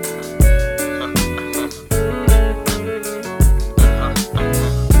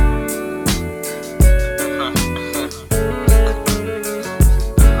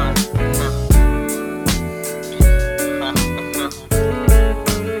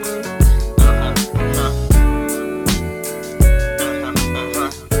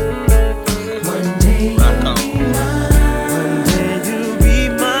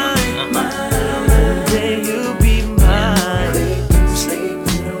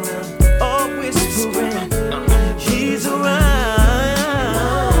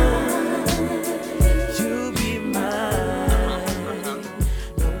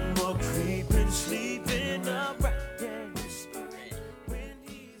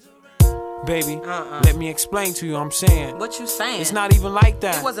 Baby, let me explain to you what I'm saying. What you saying? It's not even like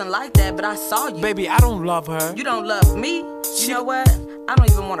that. It wasn't like that, but I saw you. Baby, I don't love her. You don't love me? You know what? I don't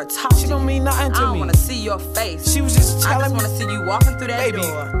even want to talk to you. She don't mean nothing to me. I don't want to see your face. She was just telling me. I just want to see you walking through that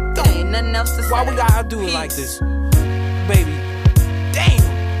door. There ain't nothing else to say. Why we gotta do it like this? Baby, damn.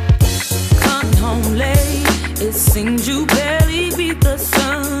 Coming home late, it seems you barely beat the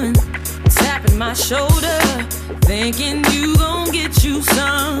sun. Tapping my shoulder, thinking you gon' get you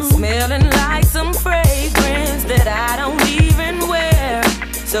some. Smelling like some fragrance that I don't even wear.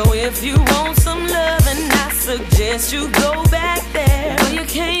 So if you want some loving, I suggest you go back there where you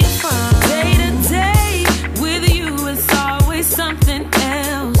came from. Day to day with you, it's always something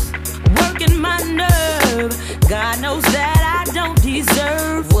else. Working my nerve, God knows that I don't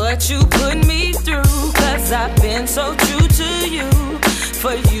deserve what you put me through. Cause I've been so true to you.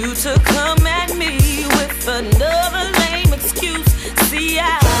 For you to come at me with another lame excuse. See,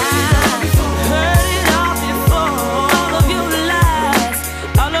 I heard it all before. All of your lies,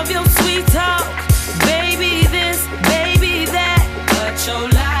 all of your sweet talk. Baby this, baby that. But your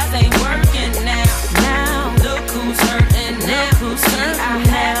lies ain't working now. Now, look who's hurting now. Look who's hurting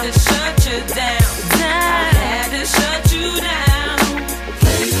now. I had to shut you down. I had to shut you down.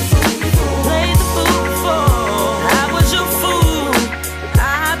 Play the fool before. Play the fool before. I was your fool.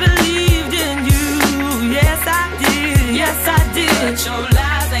 I believed in you, yes I did, yes I did. But your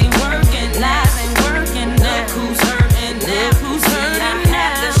lies ain't working, lies ain't working now. Look who's hurting now, look who's hurting now. I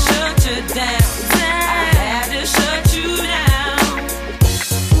had to shut you down, I had to shut you down.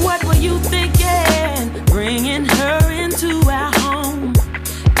 What were you thinking, bringing her into our home?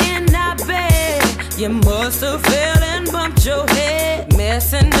 In our bed, you must have fell and bumped your head.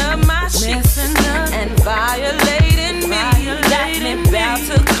 Messing up my sheets and violating me. Got me about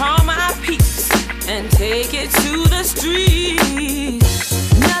to call my peace and take it to the streets.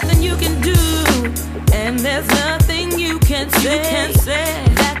 Nothing you can do, and there's nothing you can say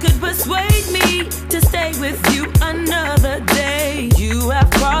that could persuade me to stay with you another day. You have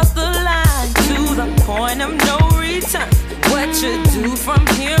crossed the line to the point of no return. What you do from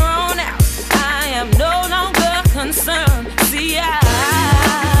here on out, I am no longer concerned. See, I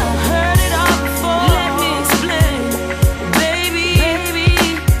heard it all before. Let me explain, baby.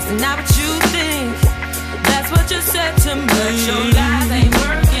 It's not what you think. That's what you said to me. But your lies ain't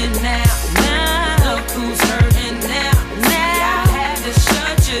working now. Look who's hurting now. See, I had to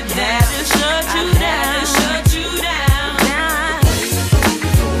shut you down. Had to shut you down.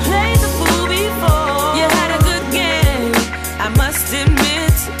 Played the fool before. You had a good game, I must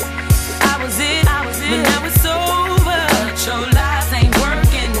admit.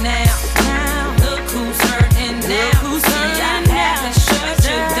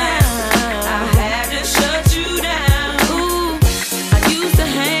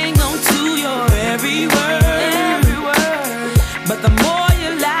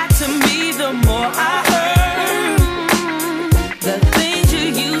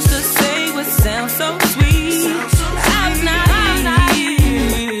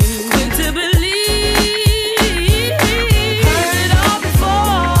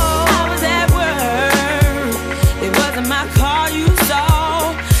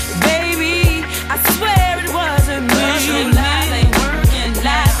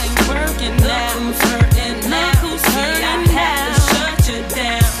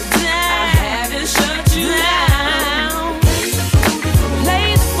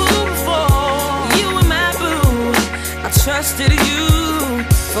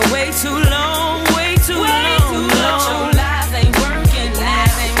 too long, way too long. But your lies ain't working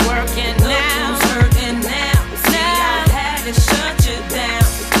now, ain't working now. Who's hurting now? See, I had to shut you down.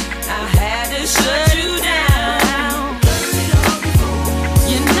 I had to shut you down.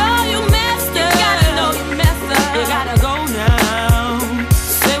 You know you messed up. You gotta know you messed up. You gotta go now.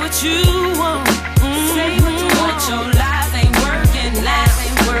 Say what you want. Say what you want. But your lies ain't working now,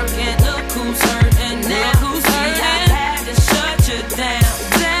 ain't working. Look who's hurting now. Who's hurting? I had to shut you down.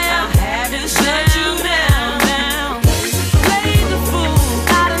 I had to shut you down. Play the fool.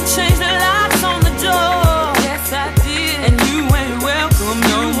 I done changed the locks on the door. Yes, I did. And you ain't welcome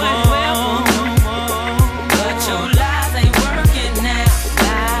no more. But your lies ain't working now.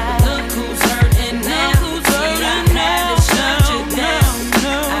 Look who's hurting now. See, I had to shut you down.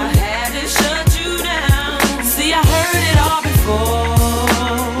 I had to shut you down. See, I heard it all before.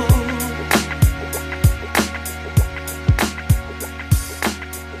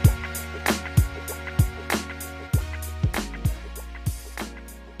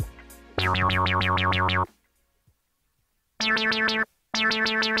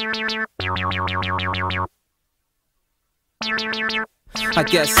 I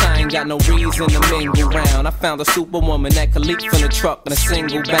guess I ain't got no reason to mingle round. I found a superwoman that could leap from the truck in a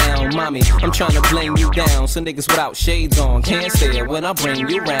single bound. Mommy, I'm trying to blame you down. So niggas without shades on can't stare when I bring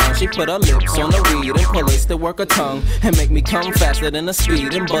you round. She put her lips on the weed and pull to work her tongue and make me come faster than a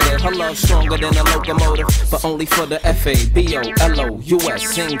speed and bullet. Her love stronger than a locomotive, but only for the FABOLOUS.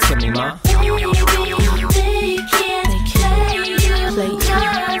 Sing to me, ma. They can't play you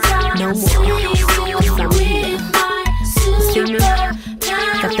no more. 'Cause I'm here. See me?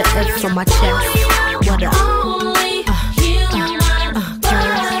 Got the F on my chest. What up?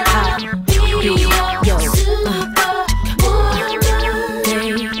 They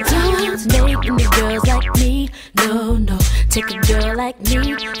don't make the girls like me. No, no. Take a girl like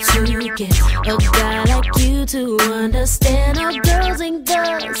me to get a guy like you to understand how girls ain't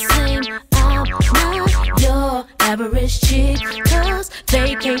the same. I'm not your average chick, 'cause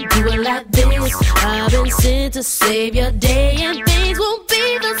they can't do it like this. I've been sent to save your day and things won't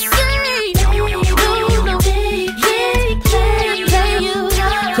be the same. No, no, they can't play you,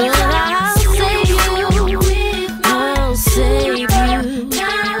 'cause I'll save you. I'll save you.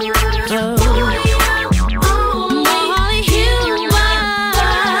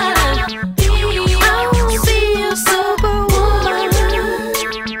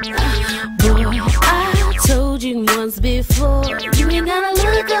 Before you ain't gotta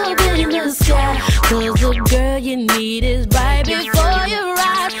look up in the sky, 'cause the girl you need is right before you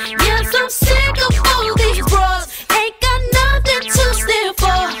ride. Yes, I'm sick of all these bras, ain't got nothing to stand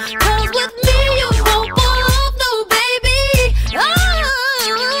for, 'cause with me you won't fall off, no baby.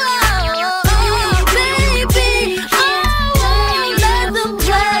 Baby, I won't let them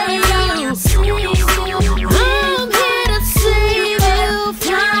play you. I'm here to save you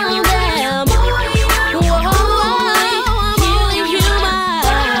from them.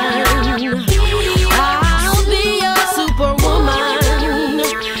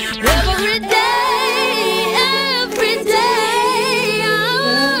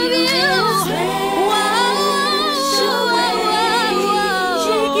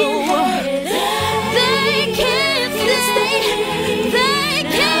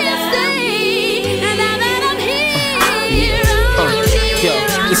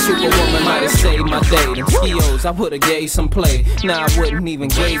 Superwoman might have saved my day. Them skills, I would've gave some play. Now I wouldn't even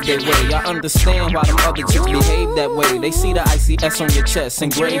gave their way. I understand why them other chicks behave that way. They see the ICS on your chest,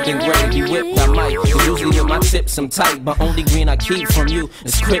 engraved in gravy, whipped I might. Usually with my tips I'm tight, but only green I keep from you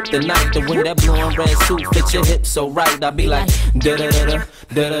is kryptonite. The way that blue and red suit fits your hips so right, I be like da da da da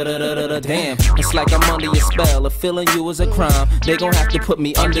da da da da da. Damn, it's like I'm under your spell. If feeling you is a crime, they gon' have to put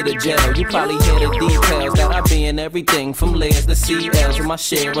me under the jail. You probably hear the details that I be in everything from layers to CLs with my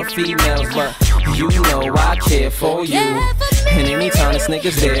share of females, but you know I care for you. And anytime this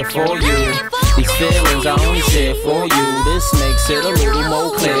nigga's there for you, these feelings I only share for you. This makes it a little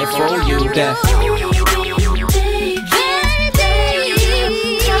more clear for you that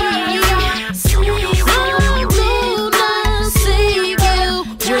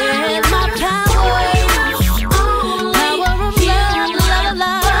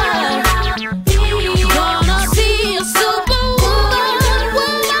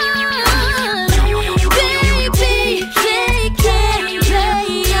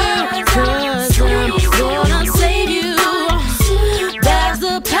gonna save you. That's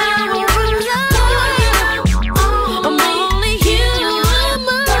the power of love.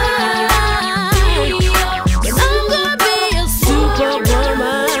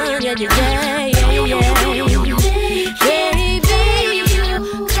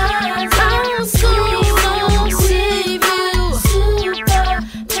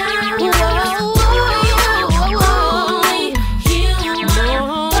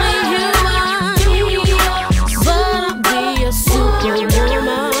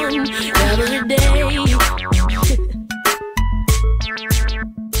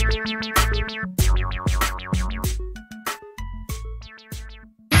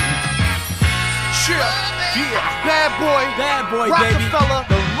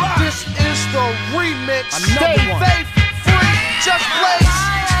 holler. This is the remix. Stay faith free, just blaze.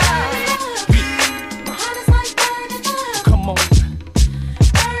 Come on.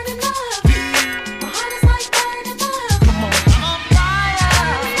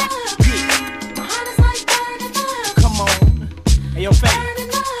 Come on. Hey, yo, Faith.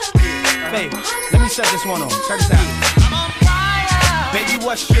 Faith, let me set this one on. Check this out. Baby,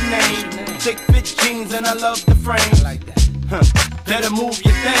 what's your name? Thick fit jeans and I love the frame. Like that. Huh. Better move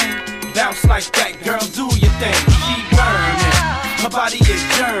your thing. Bounce like that, girl, do your thing. She burning. Her body is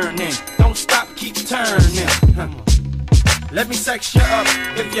yearning. Don't stop, keep turning. Huh. Let me sex you up.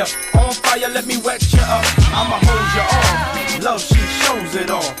 If you're on fire, let me wet you up. I'ma hold you off. Love, she shows it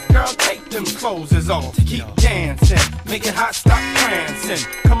all. Girl, take them clothes off. Keep dancing. Make it hot, stop prancing.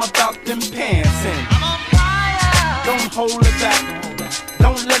 Come about them pantsing. Don't hold it back.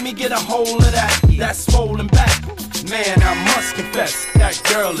 Don't let me get a hold of that. That's swollen back. Man, I must confess, that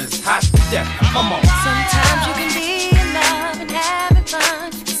girl is hot to death. Come on. Sometimes you can be in love and having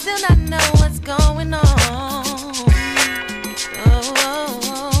fun, still not know what's going on. Or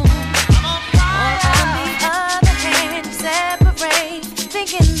on the other hand, you separate,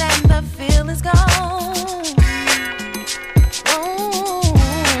 thinking that the feeling's gone.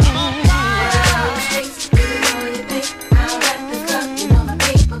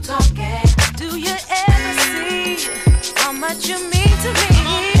 What you mean to me?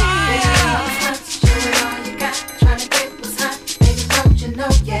 Showing all you got, trying to get what's hot. Baby, don't you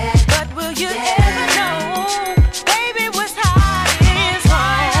know yet? But will you ever know? Baby, what's hot is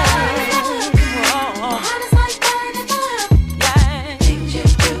hot. Hot is like burning up. Yeah. Things you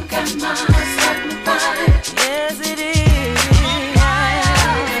do got my heart starting to fight. Yes, it is.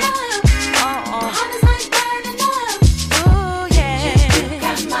 Hot is like burning up. Ooh, yeah. You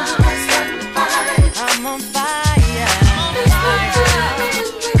got my heart starting to fight. I'm on fire.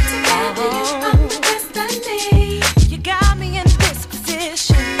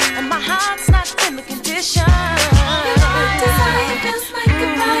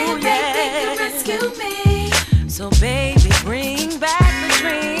 So baby, bring back the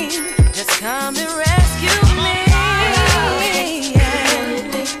dream. Just come and rescue me.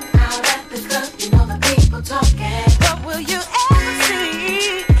 Out at the club, you know the people talking. But will you ever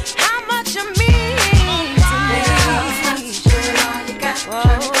see how much you mean to me? Showing all you got,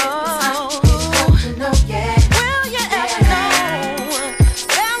 trying to get what's hot. Don't you know yet? Will you ever know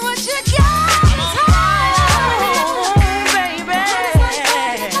that what you got is home, baby?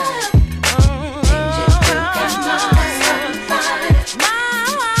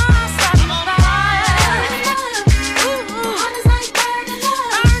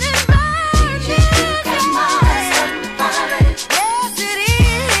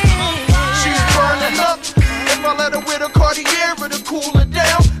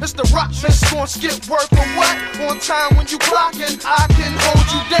 It's the rock that's gon' skip work or what? On time when you clockin', I can hold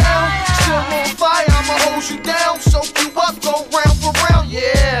you down. Still on fire, I'ma hold you down. Soak you up, go round for round,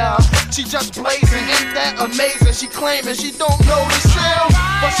 yeah. She just blazing, ain't that amazing? She claiming she don't know the sound,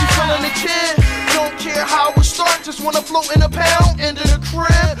 but she feeling the kid. Don't care how it starts, just wanna float in a pound. Into the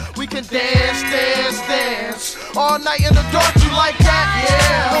crib, we can dance, dance, dance. All night in the dark, you like that,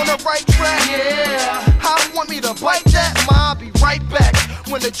 yeah. On the right track, yeah. How want me to bite that? Ma, I'll be right back.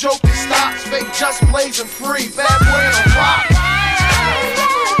 When the joking stops, fake just blazing free. Bad boy on rock.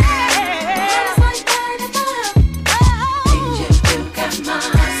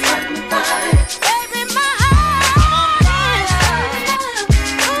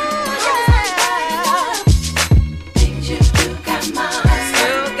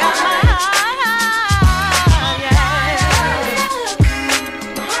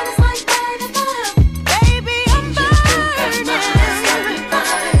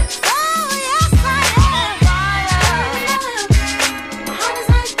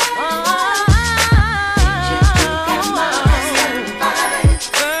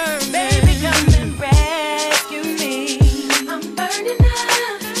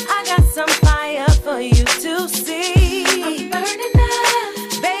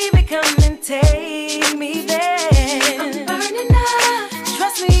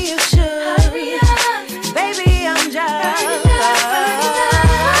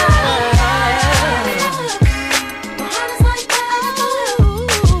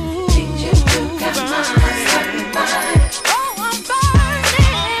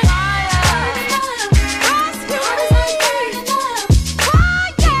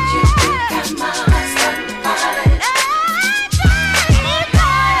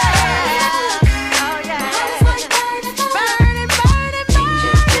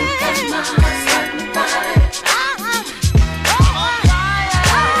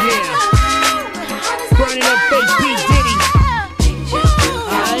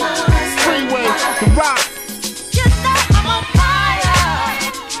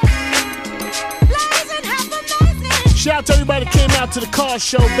 to the car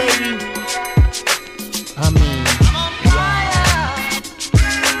show, baby. I mean,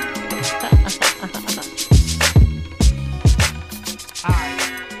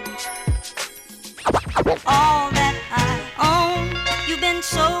 all that I own, you've been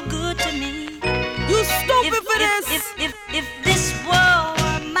so good to me. You stupid for this. If this world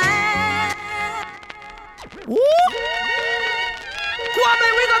were mine. Woo! Kwame,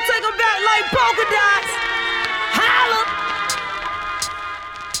 we gonna take them back like polka dots. Holla!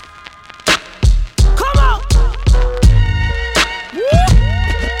 Come on! Woo!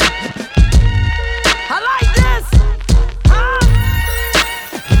 I like this! Huh?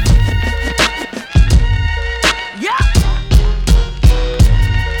 Yeah!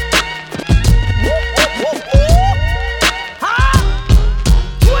 Woo, woo, woo, woo! Huh?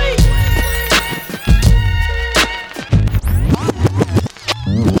 Sweet!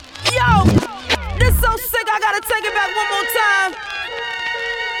 Yo! This so sick, I gotta take it back one more time.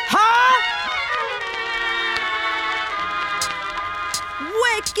 Huh?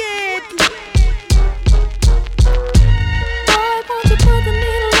 Wicked! Boy, won't you put the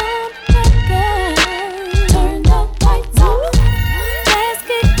needle on the record? Turn the lights off. Let's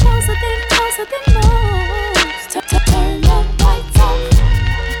get closer than most. Turn the lights off.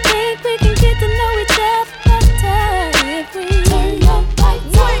 Think we can get to know each other better if we turn the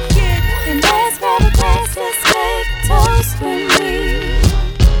lights off. And let's grab a glass, let's make a toast when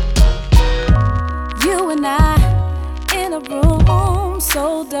you and I in a room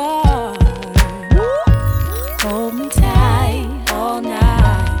so dark. Hold me tight all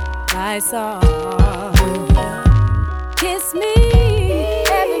night, lights off. Kiss me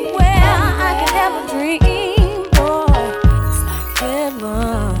everywhere I could ever dream, boy. It's like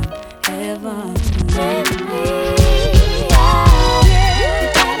heaven, heaven. Let me out. You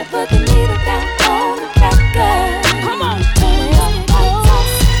gotta put the needle down on the record. Come on,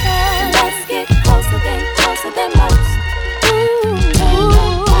 let's get closer than most.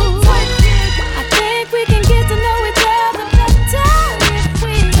 I think we can get to know each other better if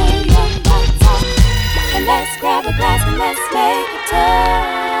we turn the lights off. And let's grab a glass and let's make a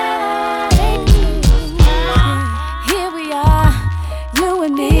toast. Here we are, you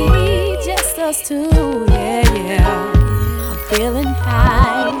and me, just us two, yeah. I'm feeling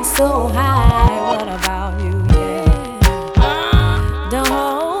high, so high. What about you, yeah? Don't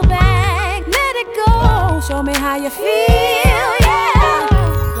hold back, let it go. Show me how you feel, yeah.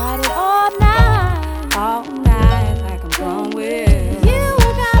 Ride it all night, like I'm gone with. You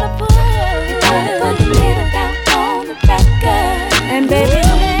gotta put the needle down on the record. And baby,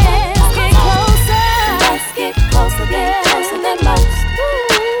 let's get closer. Let's get closer than most.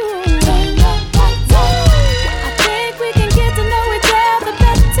 I think we can get to know each other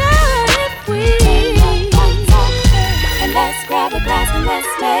better if we. And let's grab a glass and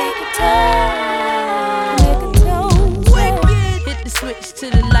let's make a toast. Hit the switch to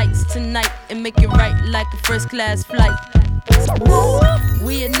the lights tonight and make it right like a first class flight.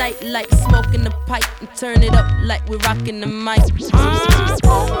 We ignite like smoking the pipe and turn it up like we're rocking the mic.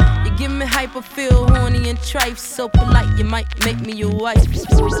 You give me hype, I feel horny and trife. So polite, you might make me your wife.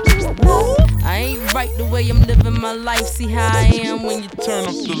 I ain't right the way I'm living my life. See how I am when you turn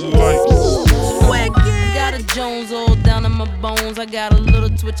up the lights. Got a Jones all down in my bones. I got a little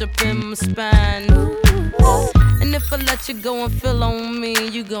twitch up in my spine. And if I let you go and feel on me,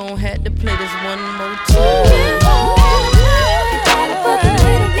 you gon' have to play this one more time. Put the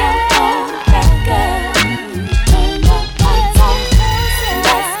needle down on the record. Turn the lights off.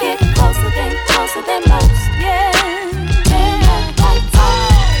 Let's get closer than most. Yeah. Lights off.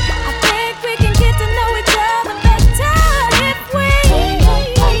 I think we can get to know each other better if we.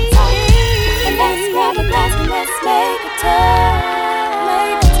 And let's grab a glass and let's make a toast.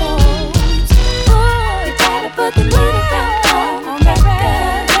 Ooh, you gotta put the needle down on the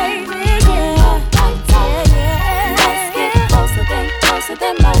record, baby. Yeah. Lights off. Let's get closer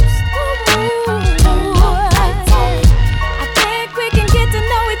than most. I think we can get to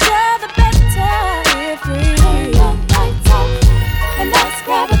know each other better if we. And let's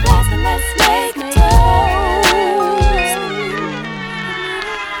grab a glass and let's make a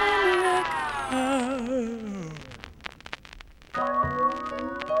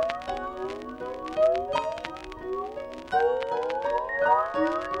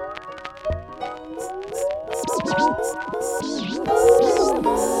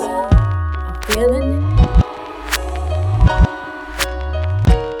I'm feeling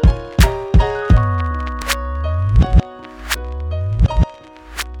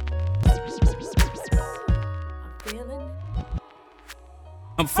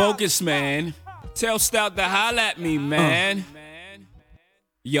I'm focused, man. Tell Stout to holla at me, man.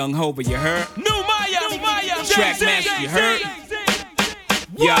 Young Hova, you heard? New Maya, Track Master, you heard?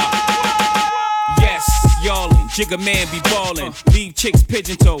 Yes, y'allin', Jigga man be ballin'. Leave chicks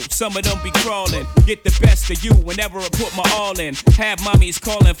pigeon-toed, some of them be crawlin'. Get the best of you whenever I put my all in. Have mommies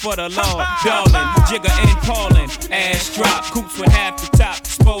callin' for the law, darling. Jigga and Paulin', ass drop, coops with half the top,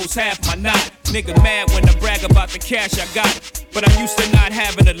 expose half my knot. Nigga mad when I brag about the cash I got, but I'm used to not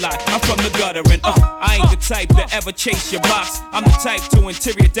having a lot. I'm from the gutter and I ain't the type to ever chase your box. I'm the type to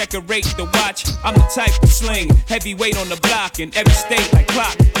interior decorate the watch. I'm the type to sling heavyweight on the block in every state like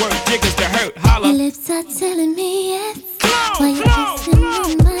clock. Word jiggers to hurt, holla. Your lips are telling me yes, while you're kissing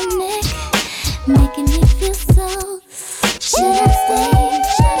on my neck, making me feel so. Should I stay?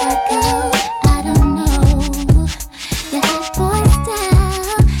 Should I go? I don't know. Your hot boy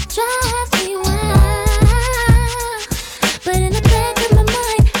style drives me wild, but in the back of my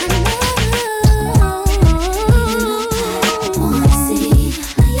mind, I know. Wanna see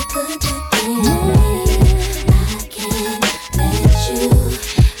how you put that thing on me? I can't let you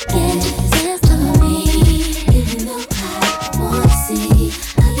get this on me, even though I wanna see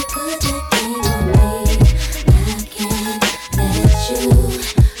how you put that thing on me. I can't let you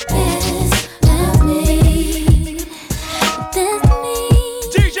mess with me. That's me.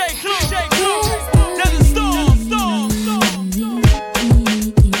 DJ Clue, that's a storm.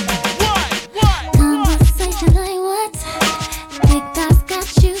 Conversation like what? Big thoughts got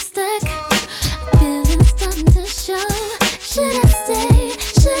you stuck. Feelings starting to show. Should I stay?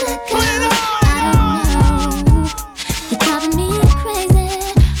 Should I go? I don't know. You're driving me crazy.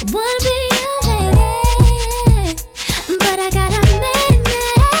 I wanna be your lady, but I gotta make it.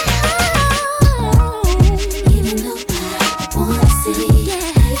 Even though I wanna see, yeah,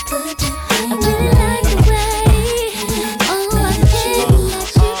 how you put that thing. I really like the way. Oh, I can't let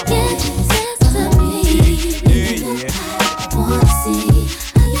you get this to me. Even though I wanna see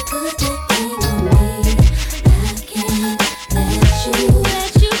how you put that thing on me. I can't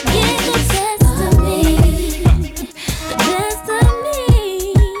let you get the best of me. The best of me.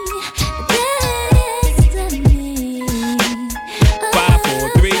 The best of me. 5, 4,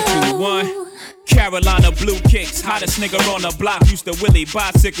 3, 2, 1. Carolina blue kicks, hottest nigga on the block. Used to Willie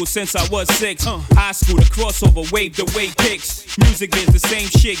bicycle since I was 6. High school, the crossover, waved away pics. Music is the same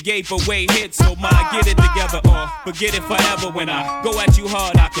shit, gave away hits. So my get it together or forget it forever. When I go at you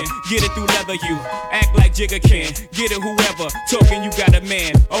hard, I can get it through leather. You act like Jigga can, get it whoever. Talking you got a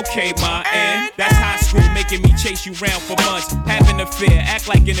man, okay ma, and that's high school, making me chase you round for months. Having a fear, act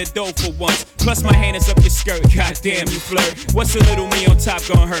like an adult for once. Plus my hand is up your skirt, goddamn you flirt. What's a little me on top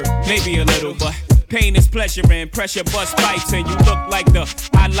gonna hurt? Maybe a little, but pain is pleasure and pressure bust pipes. And you look like the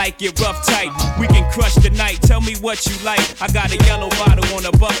I like it rough type. We can crush the night, tell me what you like. I got a yellow bottle on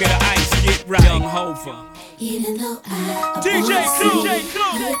a bucket of ice, get right. Young Hova. Even though I DJ Clue,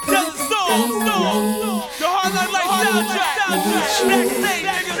 tell the storm. The hard like soundtrack.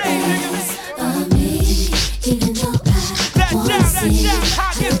 Backstage, even though I wanna see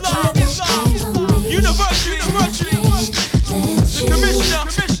how get long. University. The commissioner.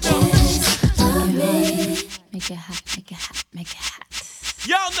 Make it hot, make it hot, make it hot.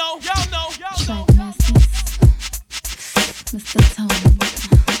 Y'all know. Track masters, Mr. Tony.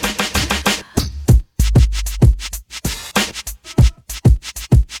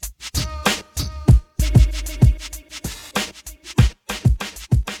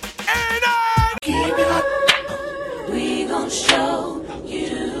 We gon' show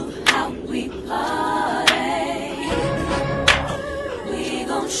you how we party. We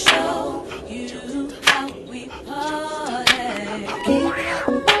gon' show you how we party.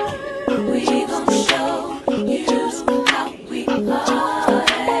 We gon' show you how we party.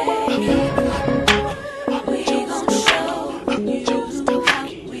 We gon' show you how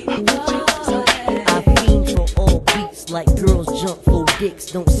we party. I fiend for all beats like girls jump for dicks.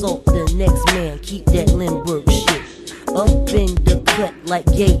 Don't salt the next man, keep that Limburg shit. Up in the cut like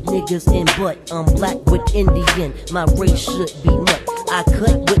gay niggas in butt. I'm black with Indian, my race should be nut. I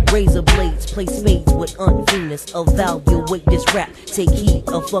cut with razor blades, play spades with Aunt Venus. Evaluate this rap, take heed,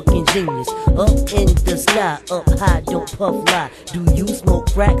 a fucking genius. Up in the sky, up high, don't puff lie. Do you smoke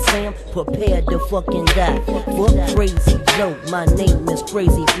crack, Sam? Prepare to fucking die. Fuck Crazy Joe, my name is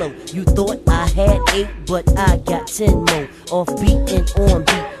Crazy Flow. You thought I had 8, but I got 10 more. Off beat and on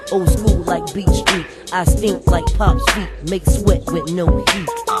beat, old school like Beach Street. I stink like Pop's feet, make sweat with no heat.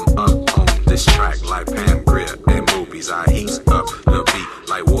 I'm up on this track like Pam Grier in movies. I heat up the beat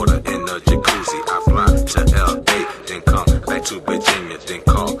like water in a jacuzzi. I fly to LA, then come back to Virginia, then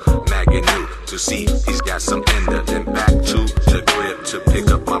call Maggie New to see he's got some in there. Then back to the crib to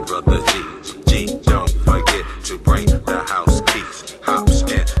pick up my brother G. Don't forget to bring the house keys, hops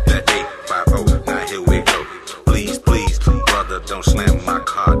and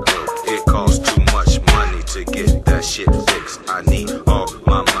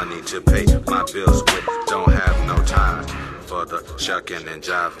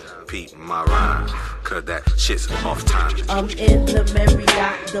peep my rhyme, cause that shit's off time. I'm in the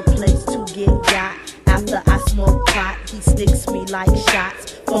Marriott, the place to get got. After I smoke pot, he sticks me like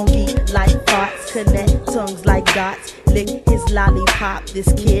shots. Funky like farts, connect tongues like dots. Lick his lollipop,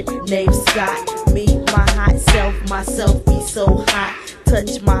 this kid named Scott. Me, my hot self, myself be so hot.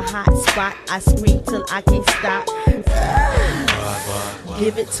 Touch my hot spot, I scream till I can't stop.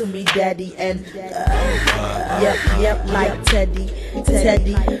 Give it to me, daddy, and yep, like Teddy,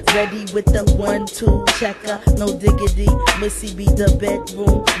 ready with the 1-2 checker, no diggity. Missy be the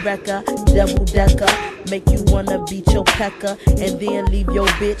bedroom wrecker, double decker, make you wanna beat your pecker, and then leave your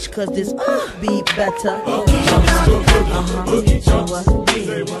bitch, cause this be better. Boogie jumps, boogie jumps,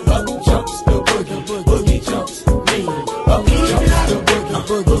 boogie jumps, the boogie jumps, boogie jumps, the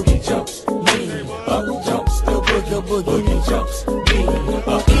boogie jumps, boogie jumps, the boogie jumps,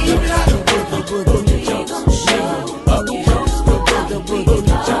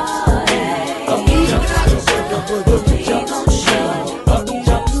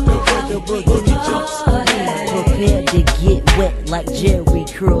 Prepare to get wet like Jerry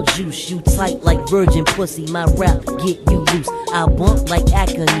curl juice. You tight like virgin pussy, my rap get you loose. I bump like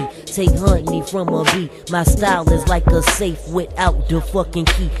Acme, take honey from a bee. My style is like a safe without the fucking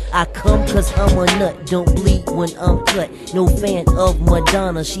key. I come cause I'm a nut, don't bleed when I'm cut. No fan of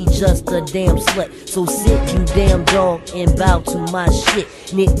Madonna, she just a damn slut. So sit you damn dog and bow to my shit.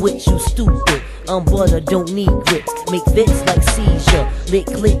 Nitwit, you stupid, I'm butter, don't need grips. Make fits like seizure, lick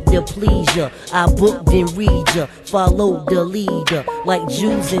click to please ya. I book then read ya, follow the leader. Like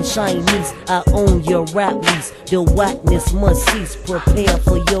Jews and Chinese, I own your rap lease. The whackness must cease, prepare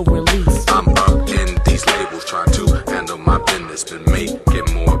for your release. I'm up in these labels, try to handle my business. Been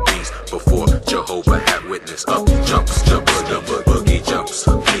making more beats before Jehovah had witness. Up jumps, boogie jumps.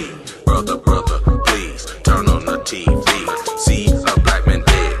 Please, brother, please turn on the TV. See a black man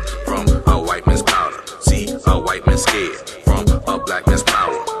dead from a white man's powder. See a white man scared from a black man's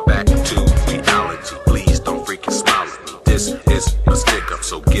power. Back to reality, please don't freaking smile at me. This is a stick up,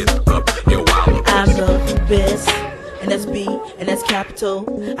 so get up your wallet. I'm the best, and that's B, and that's capital.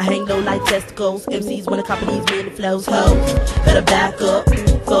 I hang low like testicles. MCs wanna copy these many flows. Hoes, better back up,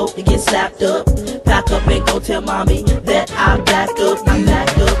 folk to get slapped up. Pack up and go tell mommy that I'm back up. I'm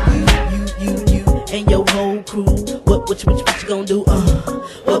back up. You, and your whole crew. What you gonna do?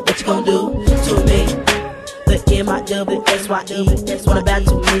 What you gonna do to me? The M-I-W-S-Y-E, wanna back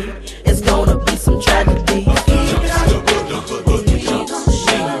to me. It's gonna be some tragedy.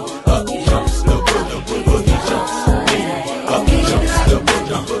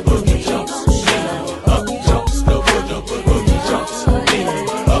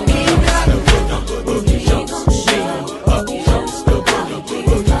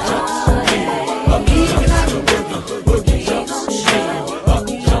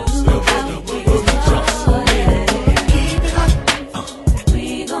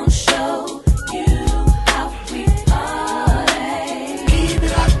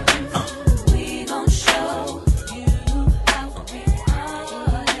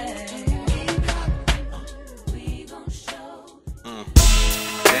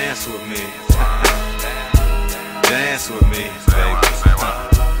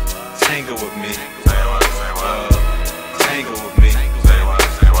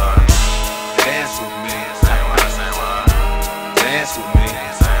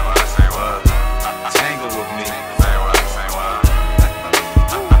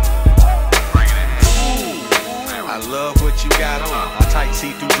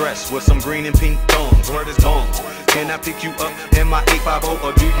 With some green and pink thumbs, word is gone. Can I pick you up in my 850,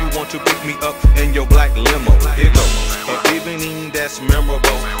 or do you want to pick me up in your black limo? Here goes, an evening that's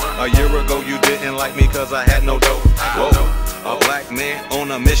memorable. A year ago you didn't like me cause I had no dough. Whoa, a black man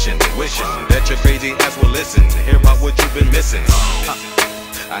on a mission, wishing that your crazy ass will listen. Hear about what you've been missing.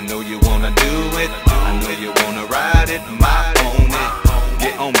 I know you wanna do it, I know you wanna ride it, my own it.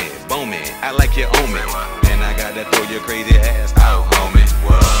 Get on me, bone me, I like you on me. And I gotta throw your crazy ass out, homie.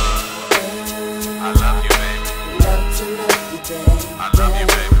 I love you, baby. Love to love you, baby. I love you,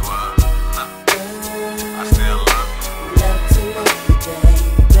 baby. I still love you. Love to love you,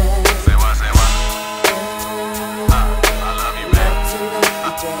 baby. Say what, say what? I love you, baby. Love to love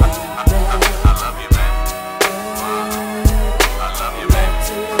you, baby. I love you, baby. I love you, baby.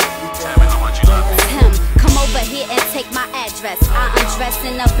 Tell me how much you love me. Tim, come over here and take my address. I undress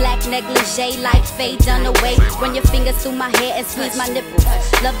in a black negligee like Faye Dunaway. Run your fingers through my hair and squeeze my nipples.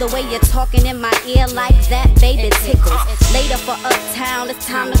 Love the way you're talking in my ear like that, baby, tickles. Later for uptown, it's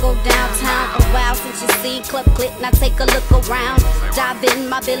time to go downtown. A while since you seen Club Click, now take a look around. Dive in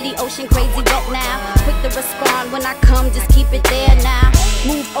my Billy Ocean, crazy wet now. Quick to respond when I come, just keep it there now.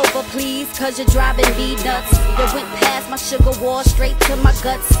 Move over please, cause you're driving me nuts. You went past my sugar wall, straight to my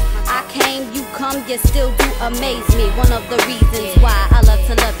guts. I came, you come, you still do amaze me. One of the reasons why I love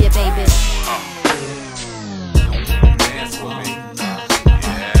to love you, baby. Dance with me.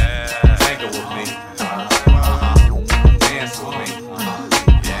 Yeah. Tango with me. Dance with me.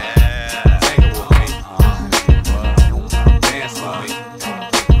 Yeah. Tango with me. Dance with me.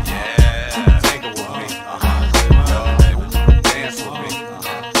 Yeah. Tango with me. Dance with me.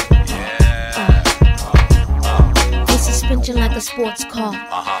 Your suspension like a sports car.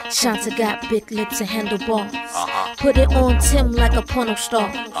 Shanta got big lips and handlebars. Put it on Tim like a porno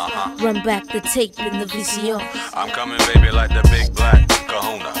star. Run back the tape in the VCR. I'm coming, baby, like the big black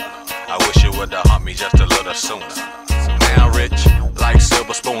kahuna. I wish you would've humped me just a little sooner. Now rich, like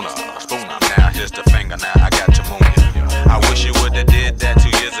silver spooner. Now here's the finger, now I got your moon. I wish you would've did that 2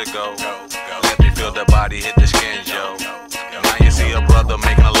 years ago. Let me feel the body hit the skin, yo. Now you see a brother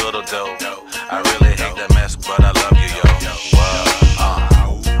making a little dough. I really hate that mess, but I love you, yo.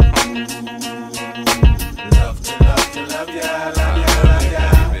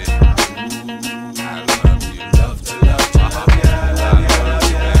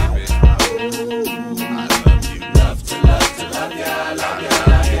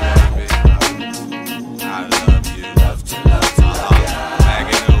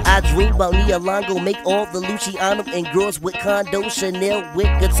 Dream about Neolongo, make all the Luciano and girls with condo, Chanel with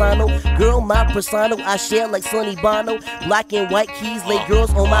Gaetano. Girl, my persona, I share like Sonny Bono. Black and white keys, lay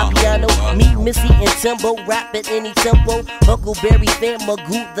girls on my piano. Me, Missy and Timbo, rap at any tempo. Huckleberry fan,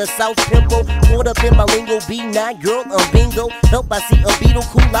 Magoo, the South Pimple. Caught up in my lingo, B9, girl, I'm bingo. Help, I see a beetle,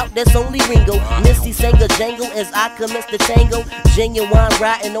 cool out, that's only Ringo. Missy sang a jangle as I commence the tango. Genuine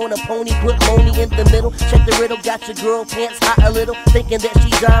riding on a pony, put Moni in the middle. Check the riddle, got your girl pants hot a little. Thinking that she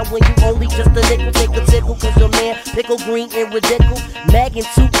dying when you only just a nickel. Take a tickle, cause your man pickle green and ridiculous. Mag and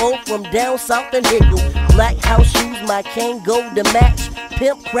 2-0 from down south and Hickle. Black house shoes, my cane go to match.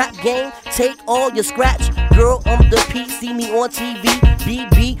 Pimp crap game, take all your scratch. Girl, I'm the P, see me on TV.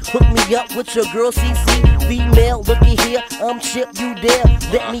 BB, hook me up with your girl CC. Female, looky here, I'm Chip, you there.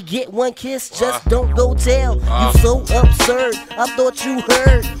 Let me get one kiss, just don't go tell. You so absurd, I thought you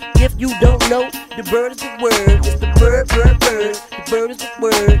heard. If you don't know, the bird is the word. It's the bird, bird, bird. The bird is the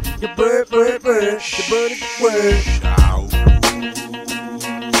word. The bird, bird, bird. The bird is the word.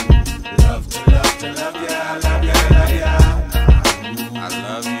 Love to love to love ya, love ya, love ya. I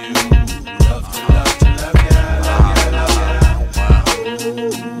love you. Love to love to love ya, love ya, love ya.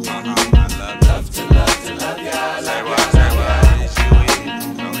 I love to love to love ya, love ya, love ya.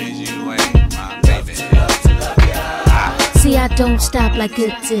 Is you ain't my baby. Love to love ya. See, I don't stop like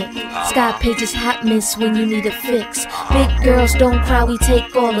good dick. Sky pages hot miss when you need a fix. Big girls don't cry, we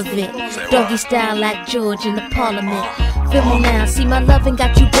take all of it. Doggy style like George in the parliament. Feel me now, see my loving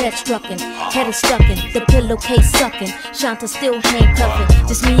got you bed struckin'. Head is stuckin', the pillowcase suckin'. Shanta still handcuffin'.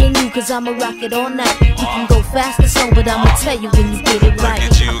 Just me and you, cause I'ma rock it all night. You can go fast or slow, but I'ma tell you when you get it right.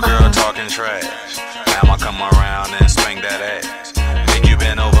 Look at you, girl, talking trash. Now I'ma come around and spank that ass.